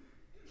couldn't.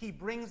 He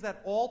brings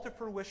that all to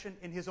fruition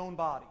in his own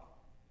body.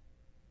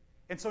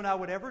 And so now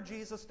whatever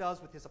Jesus does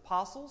with his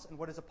apostles and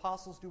what his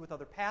apostles do with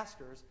other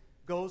pastors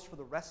goes for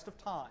the rest of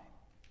time.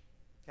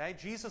 Okay?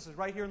 Jesus is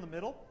right here in the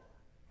middle.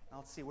 Now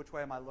let's see, which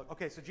way am I looking?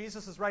 Okay, so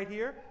Jesus is right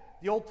here.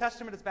 The Old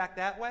Testament is back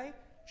that way.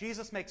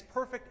 Jesus makes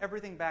perfect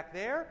everything back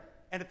there.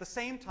 And at the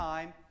same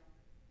time,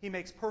 he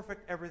makes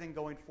perfect everything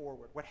going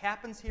forward. What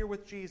happens here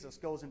with Jesus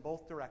goes in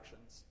both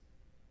directions.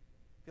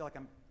 I feel like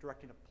I'm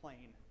directing a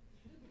plane.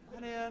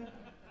 Come on in.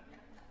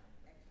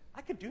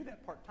 I could do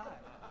that part-time.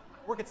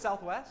 Work at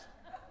Southwest.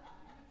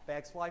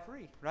 Bags fly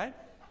free, right?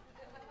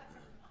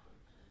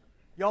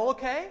 Y'all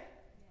okay?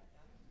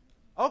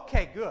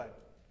 Okay, good.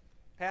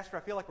 Pastor,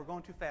 I feel like we're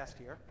going too fast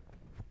here.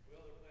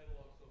 Well, they're playing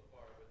along so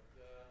far, but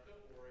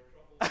don't worry,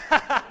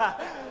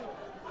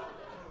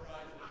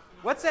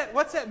 trouble.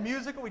 What's that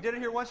musical? We did it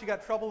here once. You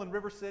got Trouble in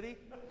River City?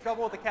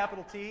 Trouble with a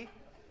capital T?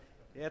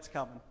 Yeah, it's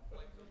coming.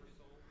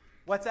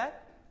 What's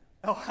that?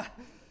 Oh,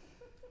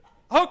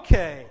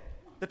 okay.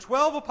 The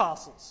 12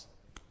 apostles.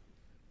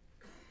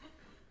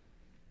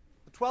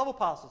 The 12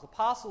 apostles.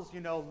 Apostles,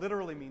 you know,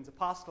 literally means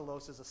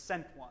apostolos is a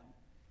sent one.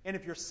 And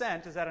if you're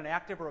sent, is that an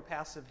active or a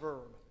passive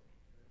verb?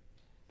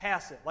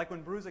 Passive. Like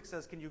when Bruzik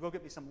says, can you go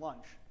get me some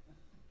lunch?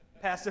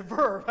 Passive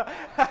verb.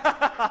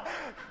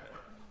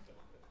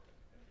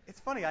 It's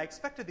funny. I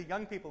expected the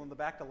young people in the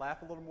back to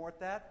laugh a little more at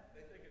that.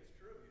 They think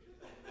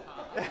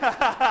it's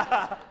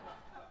true.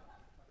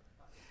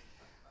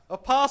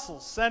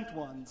 Apostles, sent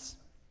ones.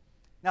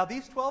 Now,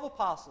 these 12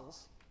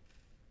 apostles,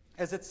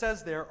 as it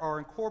says there, are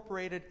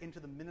incorporated into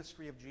the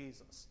ministry of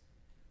Jesus.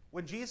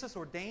 When Jesus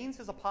ordains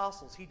his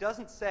apostles, he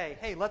doesn't say,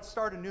 hey, let's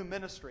start a new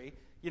ministry.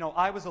 You know,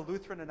 I was a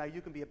Lutheran and now you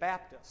can be a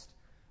Baptist.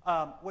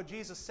 What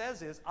Jesus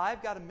says is,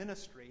 I've got a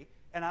ministry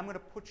and I'm going to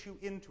put you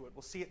into it.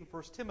 We'll see it in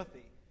 1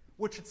 Timothy,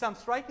 which should sound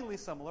strikingly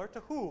similar to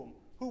whom?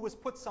 Who was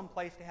put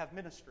someplace to have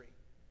ministry?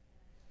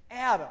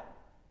 Adam.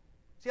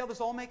 See how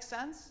this all makes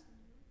sense?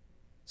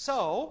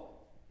 So,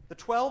 the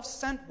 12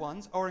 sent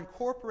ones are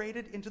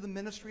incorporated into the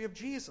ministry of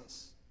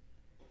Jesus.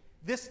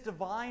 This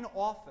divine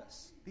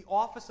office, the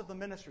office of the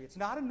ministry, it's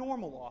not a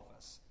normal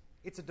office,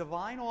 it's a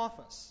divine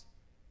office,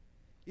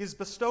 is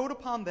bestowed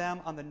upon them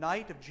on the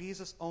night of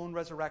Jesus' own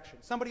resurrection.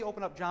 Somebody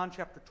open up John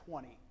chapter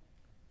 20.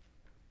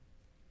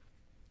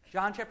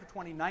 John chapter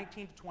 20,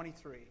 19 to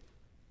 23.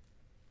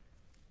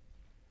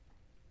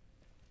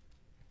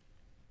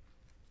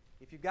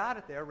 If you got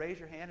it there, raise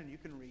your hand and you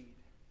can read.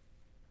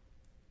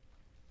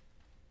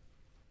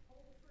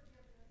 Hold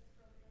forgiveness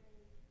from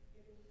any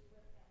getting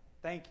withheld.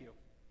 Thank you.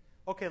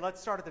 Okay, let's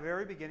start at the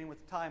very beginning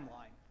with the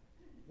timeline.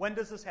 When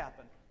does this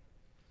happen?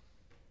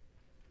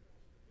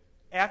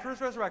 After his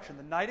resurrection,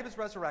 the night of his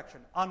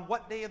resurrection. On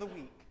what day of the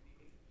week?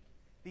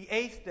 The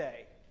 8th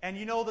day. And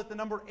you know that the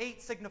number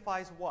 8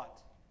 signifies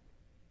what?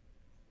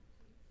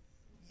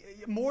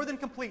 More than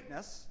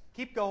completeness.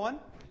 Keep going.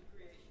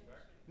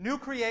 New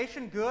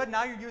creation, good.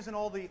 Now you're using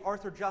all the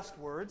Arthur Just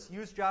words.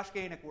 Use Josh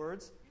Gainick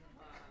words.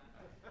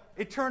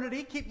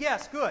 Eternity,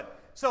 yes, good.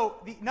 So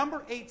the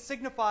number 8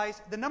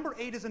 signifies, the number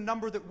 8 is a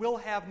number that will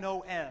have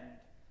no end.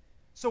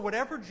 So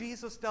whatever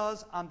Jesus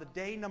does on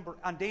day number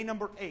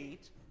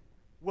 8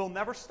 will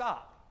never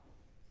stop.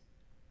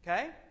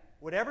 Okay?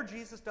 Whatever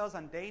Jesus does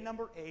on day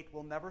number 8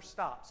 will never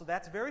stop. So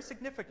that's very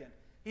significant.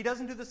 He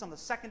doesn't do this on the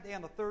 2nd day,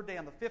 on the 3rd day,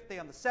 on the 5th day,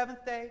 on the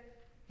 7th day.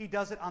 He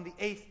does it on the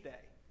 8th day.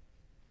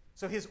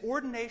 So his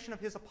ordination of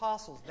his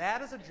apostles,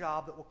 that is a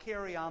job that will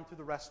carry on through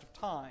the rest of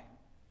time.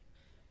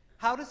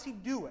 How does he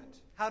do it?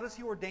 How does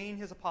he ordain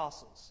his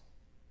apostles?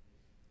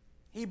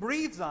 He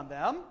breathes on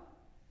them.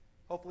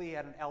 Hopefully he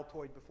had an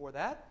Altoid before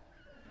that.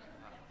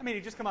 I mean,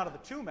 he just come out of the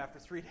tomb after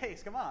 3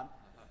 days. Come on.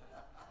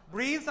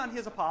 Breathes on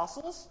his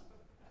apostles.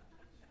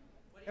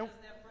 But he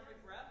doesn't have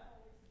perfect breath?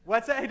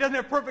 What's that? He doesn't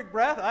have perfect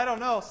breath? I don't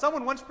know.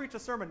 Someone once preached a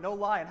sermon, no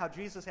lie, on how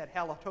Jesus had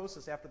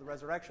halitosis after the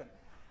resurrection.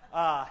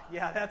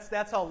 Yeah,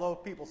 that's how low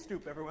people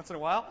stoop every once in a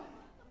while.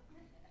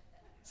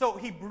 So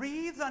he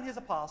breathes on his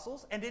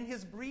apostles, and in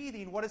his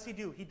breathing, what does he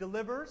do? He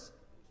delivers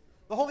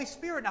the Holy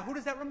Spirit. Now, who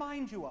does that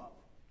remind you of?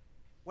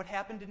 What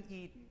happened in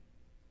Eden.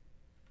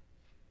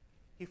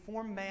 He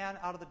formed man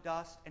out of the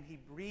dust, and he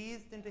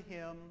breathed into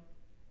him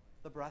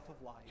the breath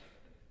of life.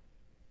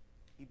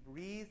 He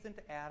breathed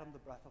into Adam the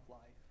breath of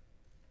life.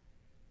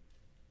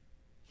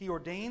 He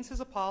ordains his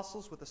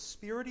apostles with a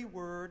spirity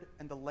word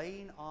and the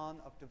laying on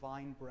of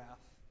divine breath.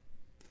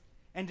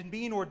 And in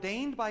being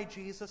ordained by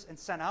Jesus and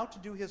sent out to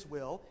do his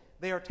will,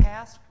 they are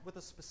tasked with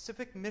a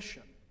specific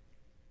mission.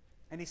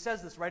 And he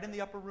says this right in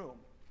the upper room.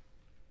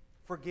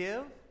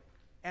 Forgive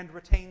and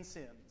retain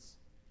sins.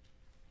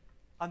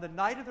 On the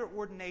night of their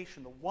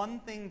ordination, the one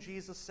thing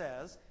Jesus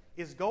says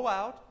is, go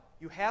out,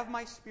 you have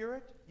my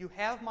spirit, you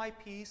have my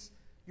peace,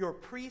 you're a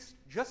priest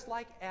just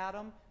like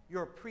Adam,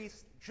 you're a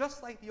priest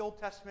just like the Old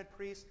Testament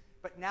priest,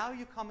 but now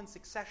you come in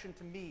succession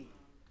to me,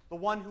 the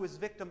one who is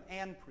victim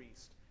and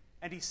priest.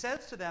 And he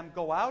says to them,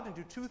 go out and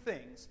do two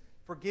things,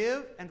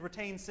 forgive and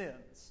retain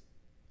sins.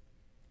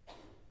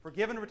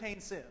 Forgive and retain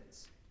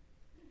sins.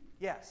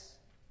 Yes?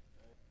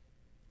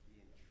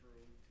 Being true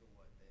to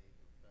what they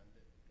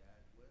offended God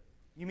with.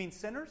 You mean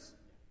sinners?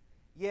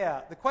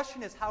 Yeah. The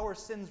question is, how are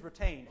sins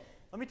retained?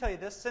 Let me tell you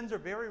this: sins are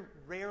very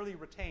rarely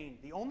retained.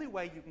 The only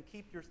way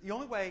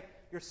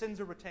your sins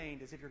are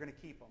retained is if you're going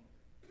to keep them.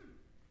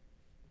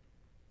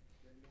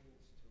 That means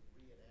to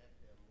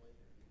reenact them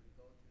later. You could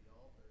go to the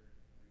altar,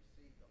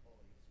 receive the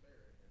Holy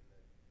Spirit and the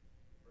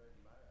bread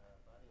and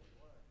body and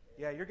blood.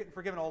 Yeah, you're getting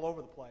forgiven all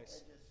over the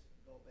place. And just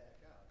go back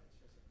out. It's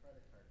just a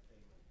credit card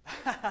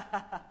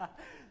payment.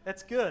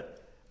 That's good.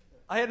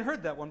 I hadn't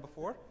heard that one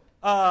before.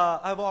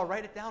 I'll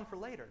write it down for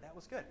later. That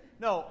was good.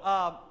 No,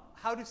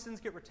 how do sins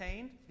get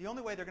retained? The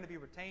only way they're going to be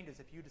retained is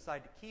if you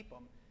decide to keep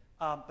them.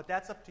 But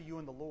that's up to you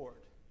and the Lord.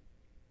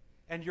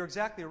 And you're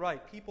exactly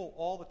right. People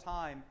all the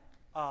time.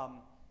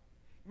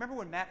 Remember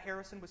when Matt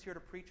Harrison was here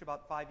to preach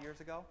about 5 years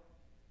ago?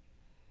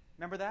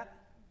 Remember that?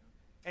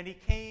 And he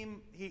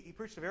came, he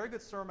preached a very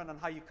good sermon on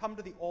how you come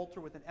to the altar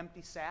with an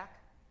empty sack.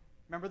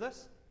 Remember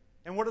this?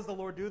 And what does the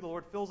Lord do? The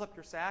Lord fills up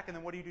your sack, and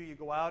then what do? You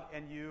go out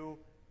and you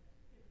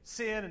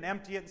sin and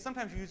empty it, and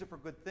sometimes you use it for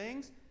good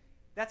things.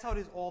 That's how it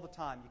is all the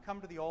time. You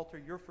come to the altar,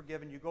 you're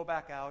forgiven, you go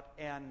back out,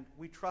 and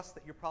we trust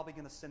that you're probably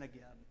going to sin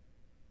again.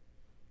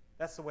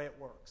 That's the way it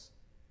works.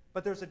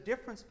 But there's a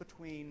difference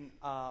between,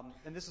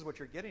 and this is what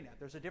you're getting at,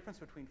 there's a difference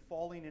between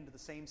falling into the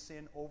same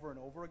sin over and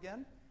over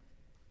again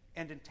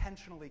and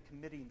intentionally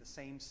committing the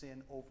same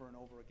sin over and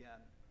over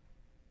again.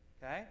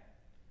 Okay?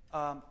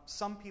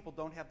 Some people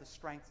don't have the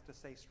strength to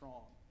stay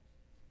strong.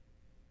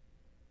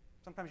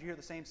 Sometimes you hear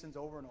the same sins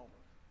over and over.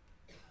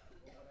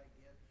 What I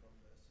get from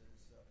this is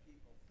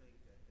people think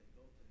that they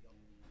go to the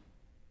altar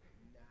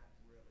and not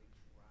really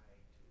try to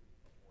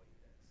avoid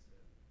that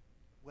sin.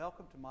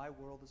 Welcome to my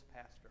world as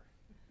pastor.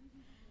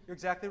 You're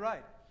exactly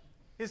right.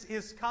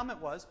 His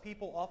comment was,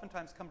 people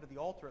oftentimes come to the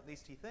altar, at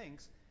least he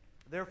thinks,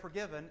 they're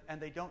forgiven, and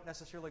they don't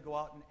necessarily go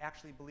out and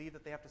actually believe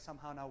that they have to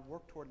somehow now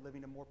work toward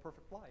living a more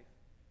perfect life.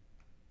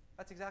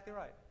 That's exactly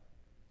right.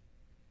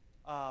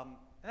 And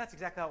that's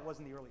exactly how it was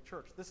in the early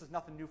church. This is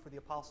nothing new for the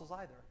apostles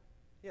either.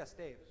 Yes,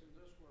 Dave? Isn't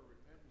this where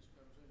repentance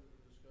comes into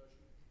the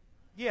discussion?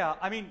 Yeah,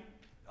 I mean,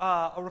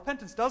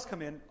 repentance does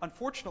come in.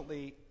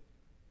 Unfortunately,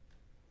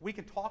 we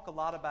can talk a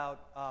lot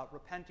about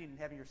repenting and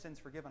having your sins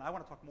forgiven. I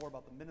want to talk more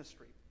about the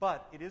ministry.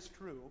 But it is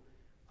true,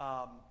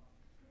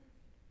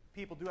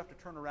 people do have to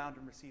turn around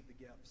and receive the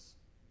gifts.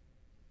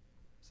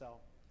 So,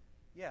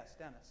 yes,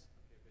 Dennis.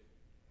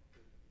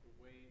 Okay, but the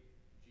way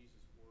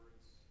Jesus'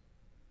 words,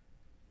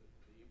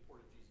 the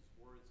import of Jesus'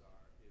 words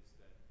is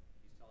that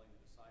he's telling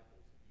the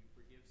disciples, you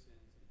forgive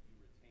sins and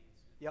you retain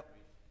sins. Yep. I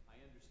mean, I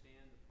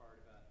understand the part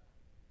about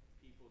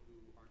people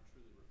who aren't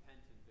truly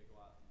repentant, they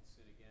go out and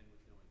sin again with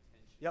no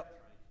intention Yep.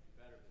 of trying to do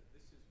better. But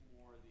this is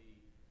more the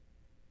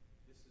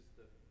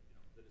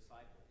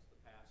disciples, the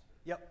pastor.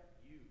 Yep.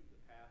 You,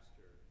 the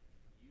pastor,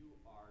 you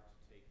are to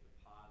take the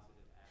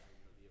positive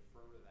action, the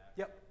affirmative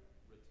action. Yep.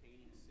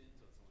 Retaining sins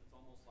on someone. It's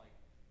almost like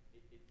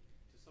it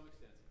to some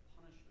extent it's a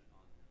punishment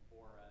on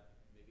them, or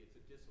maybe it's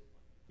a discipline.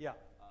 Yeah.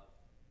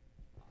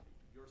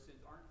 Your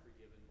sins aren't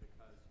forgiven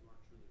because you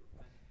aren't truly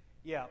repentant.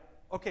 Yeah.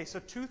 Okay,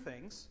 so two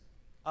things.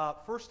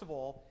 First of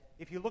all,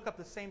 if you look up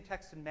the same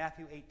text in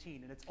Matthew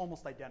 18, and it's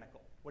almost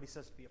identical, what he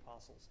says to the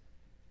apostles.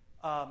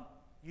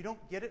 You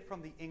don't get it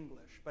from the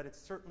English, but it's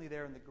certainly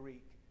there in the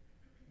Greek.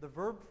 The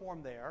verb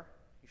form there,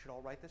 you should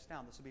all write this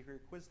down. This will be for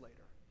your quiz later.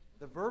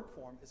 The verb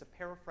form is a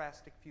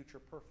periphrastic future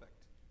perfect.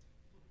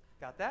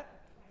 Got that?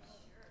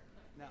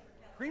 Now,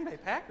 Green Bay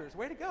Packers,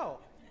 way to go.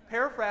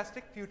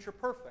 Periphrastic future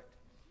perfect.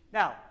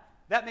 Now,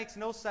 that makes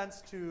no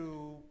sense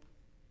to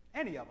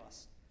any of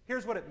us.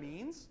 Here's what it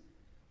means.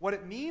 What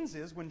it means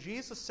is when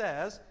Jesus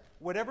says,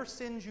 whatever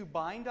sins you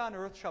bind on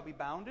earth shall be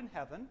bound in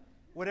heaven,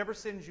 whatever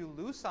sins you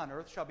loose on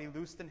earth shall be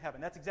loosed in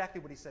heaven. That's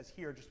exactly what he says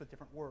here, just with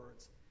different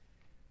words.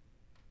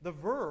 The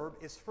verb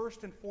is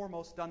first and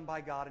foremost done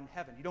by God in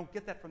heaven. You don't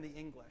get that from the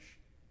English.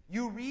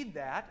 You read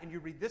that, and you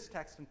read this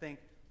text and think,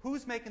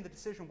 who's making the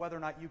decision whether or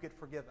not you get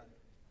forgiven?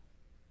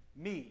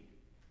 Me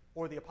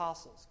or the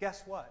apostles.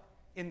 Guess what?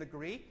 In the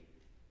Greek,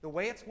 the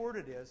way it's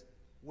worded is,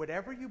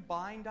 whatever you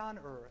bind on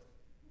earth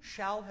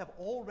shall have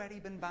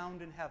already been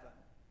bound in heaven.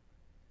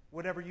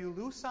 Whatever you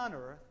loose on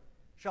earth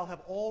shall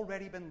have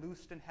already been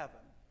loosed in heaven.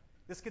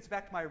 This gets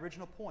back to my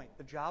original point.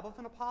 The job of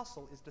an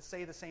apostle is to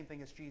say the same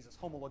thing as Jesus,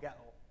 homologeo.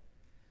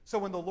 So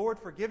when the Lord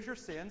forgives your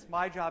sins,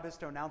 my job is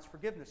to announce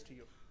forgiveness to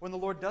you. When the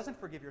Lord doesn't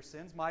forgive your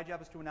sins, my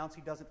job is to announce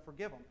he doesn't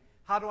forgive them.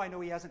 How do I know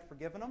he hasn't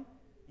forgiven them?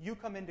 You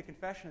come into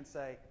confession and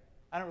say,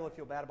 I don't really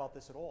feel bad about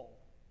this at all.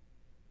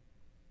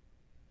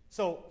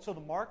 So the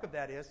mark of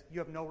that is you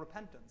have no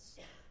repentance.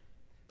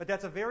 But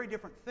that's a very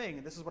different thing,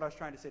 and this is what I was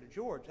trying to say to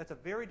George. That's a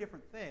very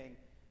different thing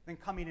than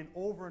coming in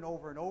over and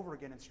over and over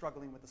again and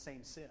struggling with the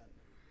same sin.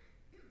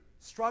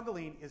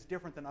 Struggling is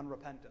different than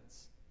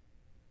unrepentance.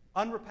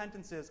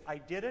 Unrepentance is, I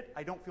did it,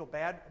 I don't feel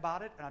bad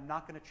about it, and I'm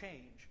not going to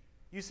change.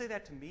 You say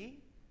that to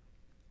me,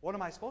 what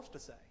am I supposed to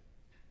say?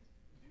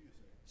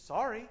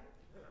 Sorry.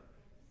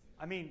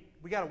 I mean,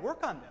 we got to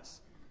work on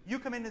this. You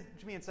come in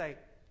to me and say,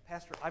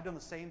 Pastor, I've done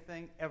the same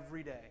thing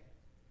every day.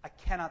 I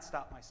cannot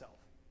stop myself.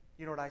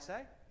 You know what I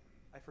say?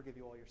 I forgive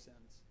you all your sins.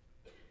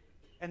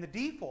 And the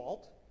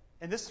default,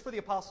 and this is for the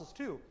apostles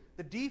too,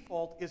 the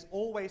default is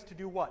always to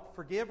do what?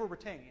 Forgive or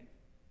retain?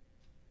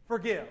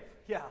 Forgive.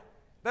 Yeah.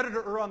 Better to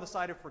err on the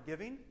side of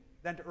forgiving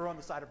than to err on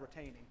the side of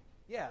retaining.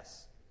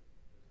 Yes.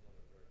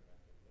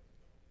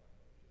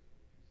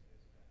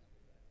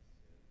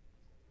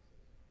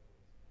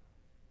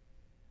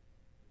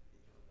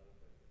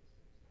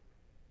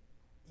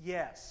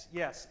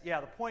 Yes. Yeah,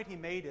 the point he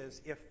made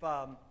is if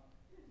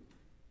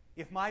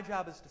my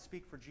job is to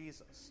speak for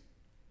Jesus,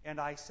 and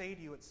I say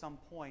to you at some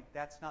point,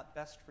 that's not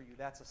best for you,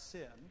 that's a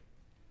sin,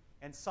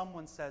 and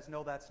someone says,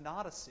 no, that's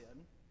not a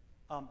sin,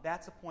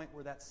 that's a point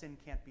where that sin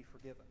can't be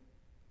forgiven.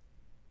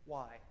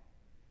 Why?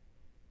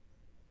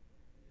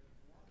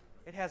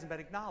 It hasn't been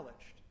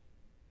acknowledged.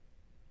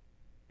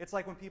 It's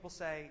like when people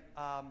say,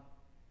 I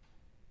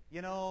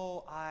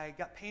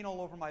got pain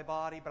all over my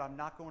body, but I'm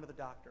not going to the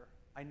doctor.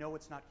 I know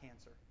it's not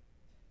cancer.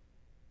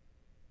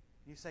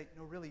 You say,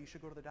 no, really, you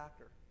should go to the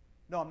doctor.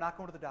 No, I'm not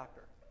going to the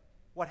doctor.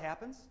 What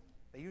happens?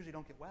 They usually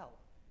don't get well.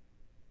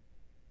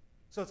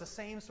 So it's the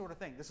same sort of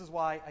thing. This is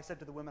why I said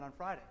to the women on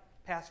Friday,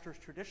 pastors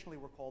traditionally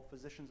were called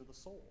physicians of the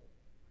soul.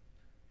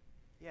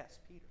 Yes,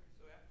 Peter.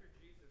 So after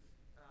Jesus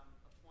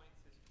appoints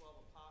his 12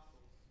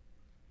 apostles,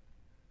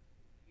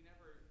 he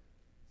never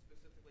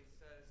specifically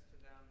says to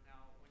them,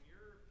 now, when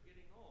you're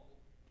getting old,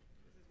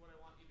 this is what I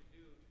want you to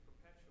do to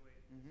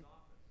perpetuate this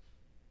office.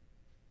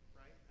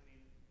 Right? I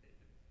mean, the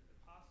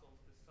apostles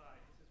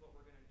decide this is what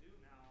we're going to do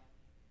now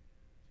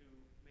to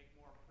make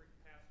more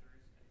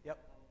pastors and blah,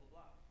 blah, blah,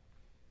 blah, blah.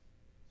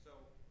 So,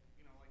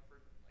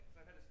 because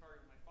I've had this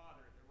argument with my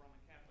father at the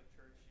Roman Catholic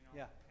Church,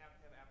 have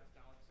to have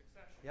apostolic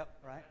succession. Yep,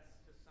 right.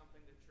 That's just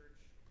something the church,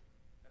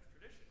 that's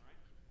tradition,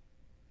 right?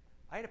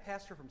 I had a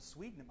pastor from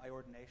Sweden in my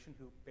ordination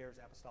who bears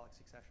apostolic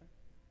succession.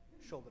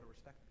 Show a little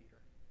respect,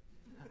 Peter.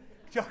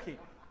 Joking.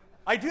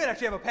 I do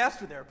actually have a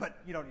pastor there, but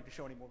you don't need to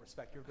show any more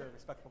respect. You're a very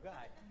respectful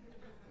guy.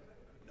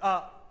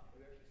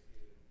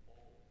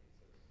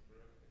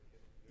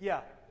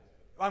 Yeah.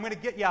 I'm going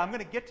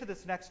to get to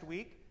this next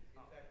week.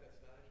 In fact,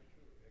 that's not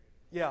actually true.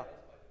 Yeah. That's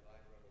by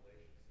divine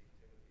revelation.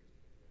 See,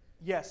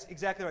 Timothy is Yes,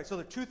 exactly right. So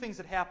there are two things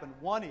that happen.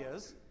 One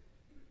is,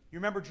 you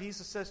remember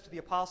Jesus says to the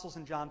apostles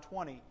in John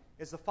 20,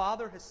 as the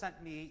Father has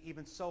sent me,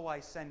 even so I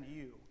send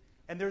you.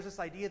 And there's this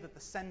idea that the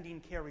sending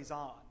carries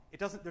on.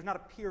 There's not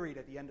a period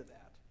at the end of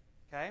that.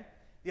 Okay?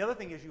 The other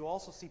thing is you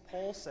also see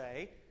Paul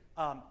say,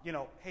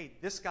 hey,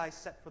 this guy's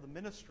set for the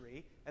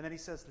ministry. And then he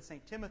says to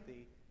St.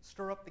 Timothy,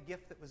 stir up the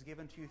gift that was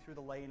given to you through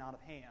the laying on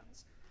of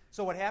hands.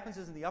 So what happens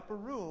is in the upper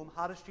room,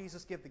 how does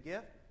Jesus give the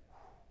gift?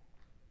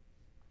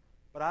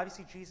 But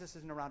obviously Jesus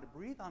isn't around to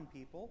breathe on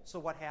people. So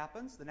what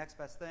happens? The next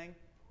best thing,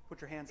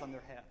 put your hands on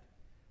their head.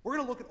 We're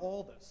going to look at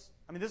all this.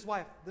 I mean, this is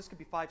why this could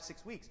be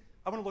 5-6 weeks.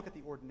 I want to look at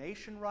the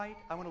ordination rite.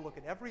 I want to look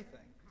at everything.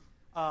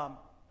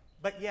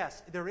 But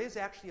yes, there is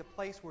actually a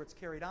place where it's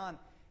carried on.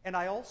 And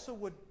I also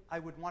would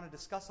want to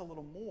discuss a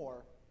little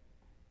more.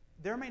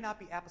 There may not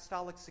be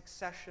apostolic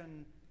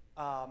succession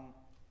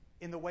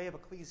in the way of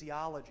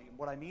ecclesiology. And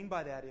what I mean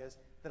by that is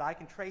that I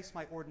can trace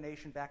my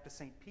ordination back to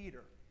St.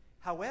 Peter.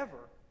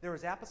 However, there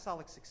is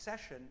apostolic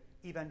succession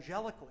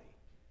evangelically,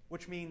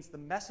 which means the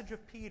message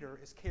of Peter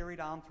is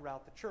carried on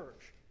throughout the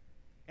church.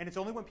 And it's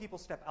only when people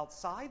step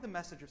outside the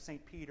message of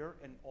St. Peter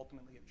and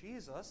ultimately of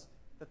Jesus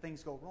that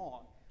things go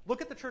wrong.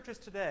 Look at the churches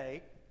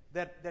today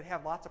that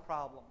have lots of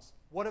problems.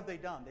 What have they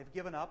done? They've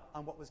given up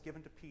on what was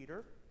given to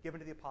Peter, given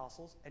to the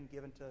apostles, and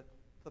given to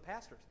the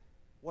pastors.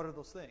 What are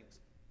those things?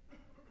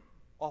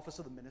 Office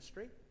of the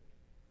ministry,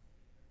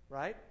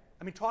 right?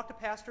 I mean, talk to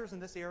pastors in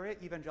this area,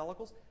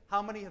 evangelicals.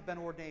 How many have been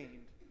ordained?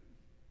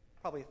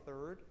 Probably a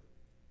third,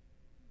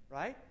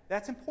 right?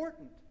 That's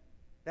important.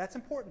 That's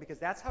important because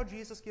that's how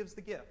Jesus gives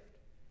the gift.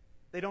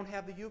 They don't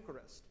have the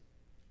Eucharist.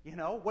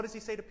 What does he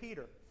say to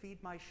Peter? Feed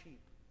my sheep.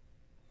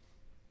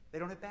 They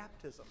don't have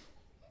baptism,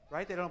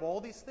 right? They don't have all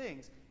these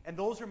things. And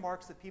those are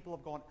marks that people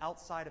have gone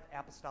outside of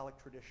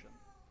apostolic tradition.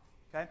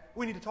 Okay?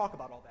 We need to talk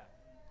about all that.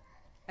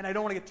 And I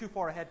don't want to get too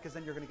far ahead because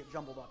then you're going to get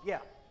jumbled up. Yeah? I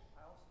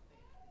also think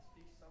it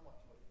speaks somewhat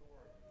to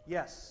authority.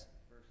 Yes.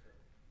 Verse of,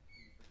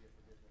 you forgive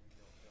for this and you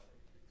don't tell.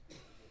 It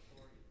speaks to the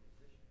authority of the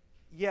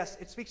position. Yes,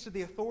 it speaks to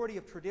the authority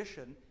of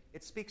tradition.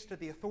 It speaks to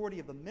the authority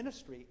of the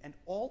ministry and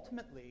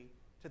ultimately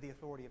to the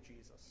authority of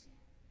Jesus.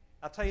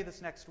 I'll tell you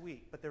this next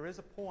week, but there is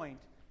a point.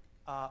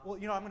 I'm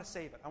going to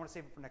save it. I want to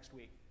save it for next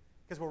week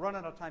because we're running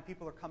out of time.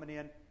 People are coming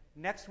in.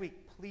 Next week,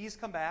 please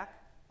come back.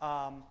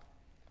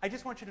 I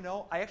just want you to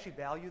know I actually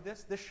value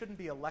this. This shouldn't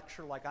be a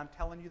lecture like I'm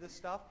telling you this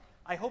stuff.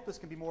 I hope this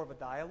can be more of a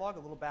dialogue, a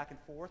little back and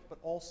forth, but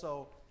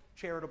also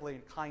charitably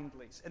and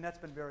kindly. And that's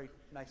been very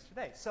nice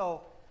today.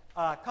 So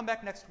come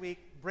back next week.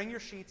 Bring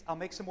your sheets. I'll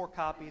make some more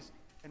copies,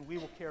 and we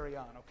will carry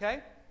on, okay?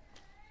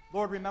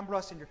 Lord, remember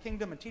us in your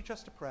kingdom and teach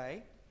us to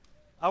pray.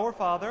 Our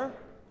Father,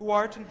 who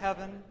art in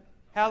heaven,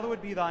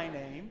 hallowed be thy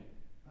name.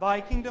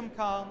 Thy kingdom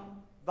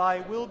come,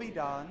 thy will be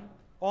done,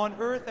 on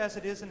earth as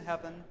it is in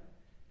heaven.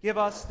 Give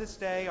us this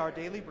day our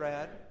daily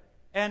bread,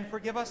 and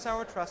forgive us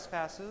our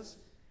trespasses,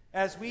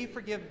 as we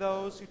forgive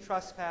those who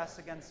trespass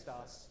against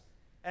us.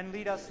 And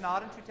lead us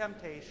not into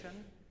temptation,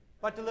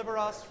 but deliver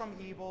us from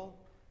evil.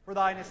 For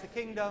thine is the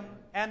kingdom,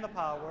 and the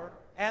power,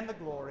 and the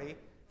glory,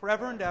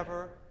 forever and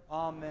ever.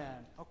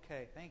 Amen.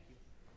 Okay, thank you.